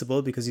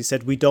sensible, because he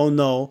said, we don't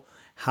know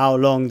how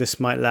long this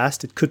might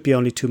last. It could be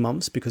only 2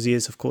 months because he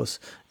is, of course,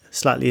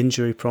 slightly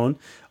injury prone,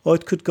 or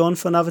it could go on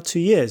for another 2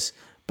 years.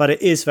 But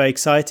it is very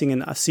exciting,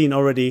 and I've seen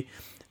already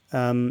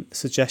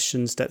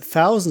suggestions that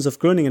thousands of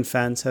Groningen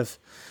fans have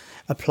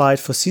applied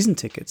for season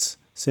tickets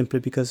simply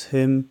because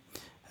him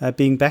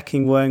being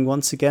backing wearing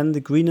once again the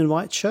green and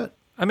white shirt.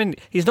 I mean,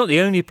 he's not the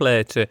only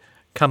player to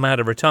come out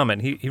of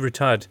retirement. He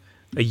retired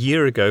a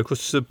year ago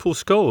because Paul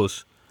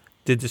Scholes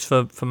did this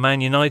for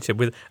Man United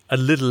with a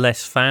little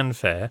less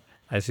fanfare,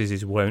 as is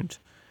his wont.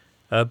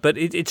 But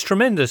it's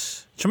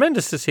tremendous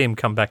to see him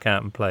come back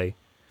out and play.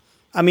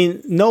 I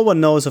mean, no one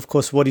knows, of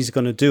course, what he's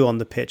going to do on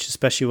the pitch,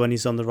 especially when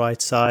he's on the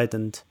right side,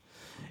 and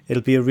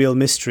it'll be a real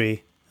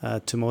mystery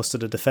to most of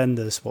the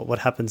defenders what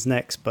happens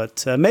next.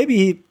 But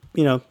maybe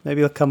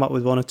he'll come up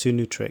with 1 or 2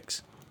 new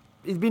tricks.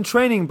 He's been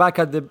training back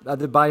at the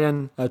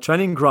Bayern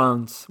training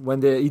grounds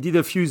when he did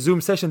a few Zoom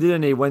sessions,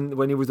 didn't he?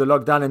 When he was the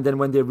lockdown, and then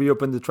when they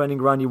reopened the training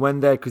ground, he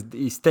went there because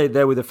he stayed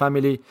there with the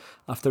family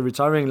after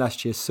retiring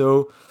last year.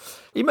 So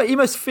he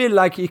must feel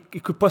like he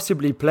could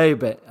possibly play a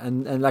bit.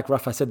 And like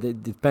Rafa said,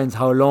 it depends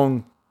how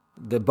long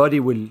the body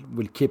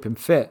will keep him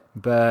fit.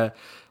 But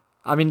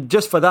I mean,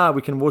 just for that,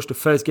 we can watch the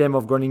first game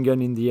of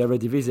Groningen in the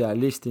Eredivisie at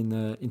least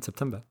in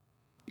September.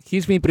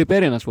 He's been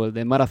preparing as well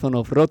the Marathon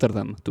of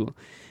Rotterdam too,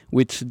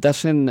 which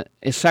doesn't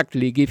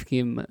exactly give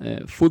him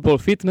football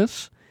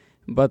fitness,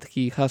 but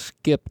he has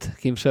kept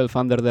himself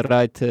under the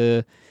right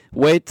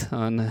weight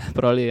and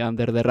probably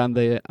under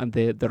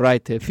the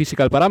right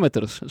physical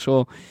parameters.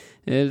 So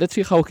let's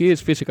see how he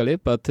is physically,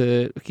 but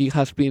he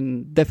has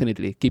been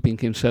definitely keeping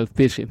himself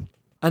busy.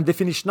 And they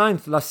finished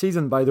 9th last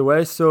season, by the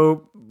way.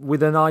 So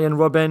with an Arjen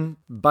Robben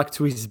back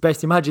to his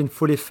best, imagine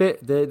fully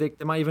fit, they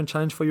might even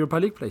challenge for Europa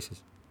League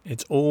places.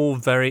 It's all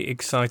very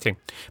exciting.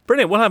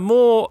 Brilliant. We'll have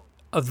more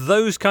of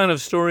those kind of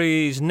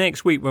stories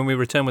next week when we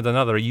return with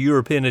another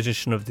European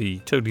edition of the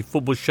Totally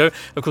Football Show.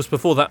 Of course,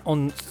 before that,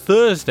 on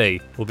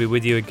Thursday, we'll be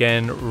with you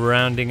again,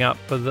 rounding up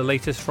the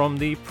latest from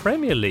the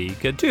Premier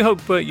League. I do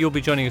hope you'll be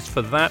joining us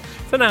for that.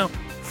 For now,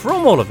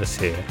 from all of us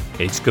here,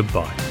 it's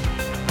goodbye.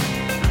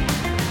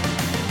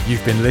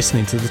 You've been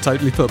listening to the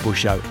Totally Football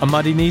Show, a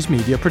Muddy Knees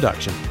Media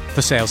production.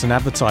 For sales and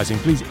advertising,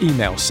 please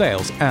email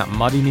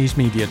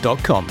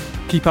sales@muddykneesmedia.com.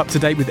 Keep up to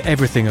date with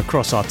everything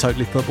across our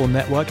Totally Football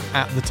network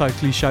at The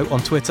Totally Show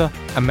on Twitter,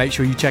 and make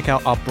sure you check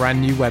out our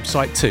brand new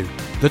website too,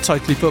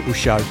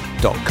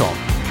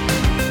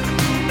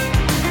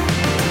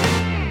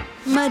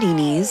 thetotallyfootballshow.com. Muddy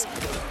Knees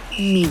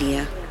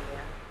Media.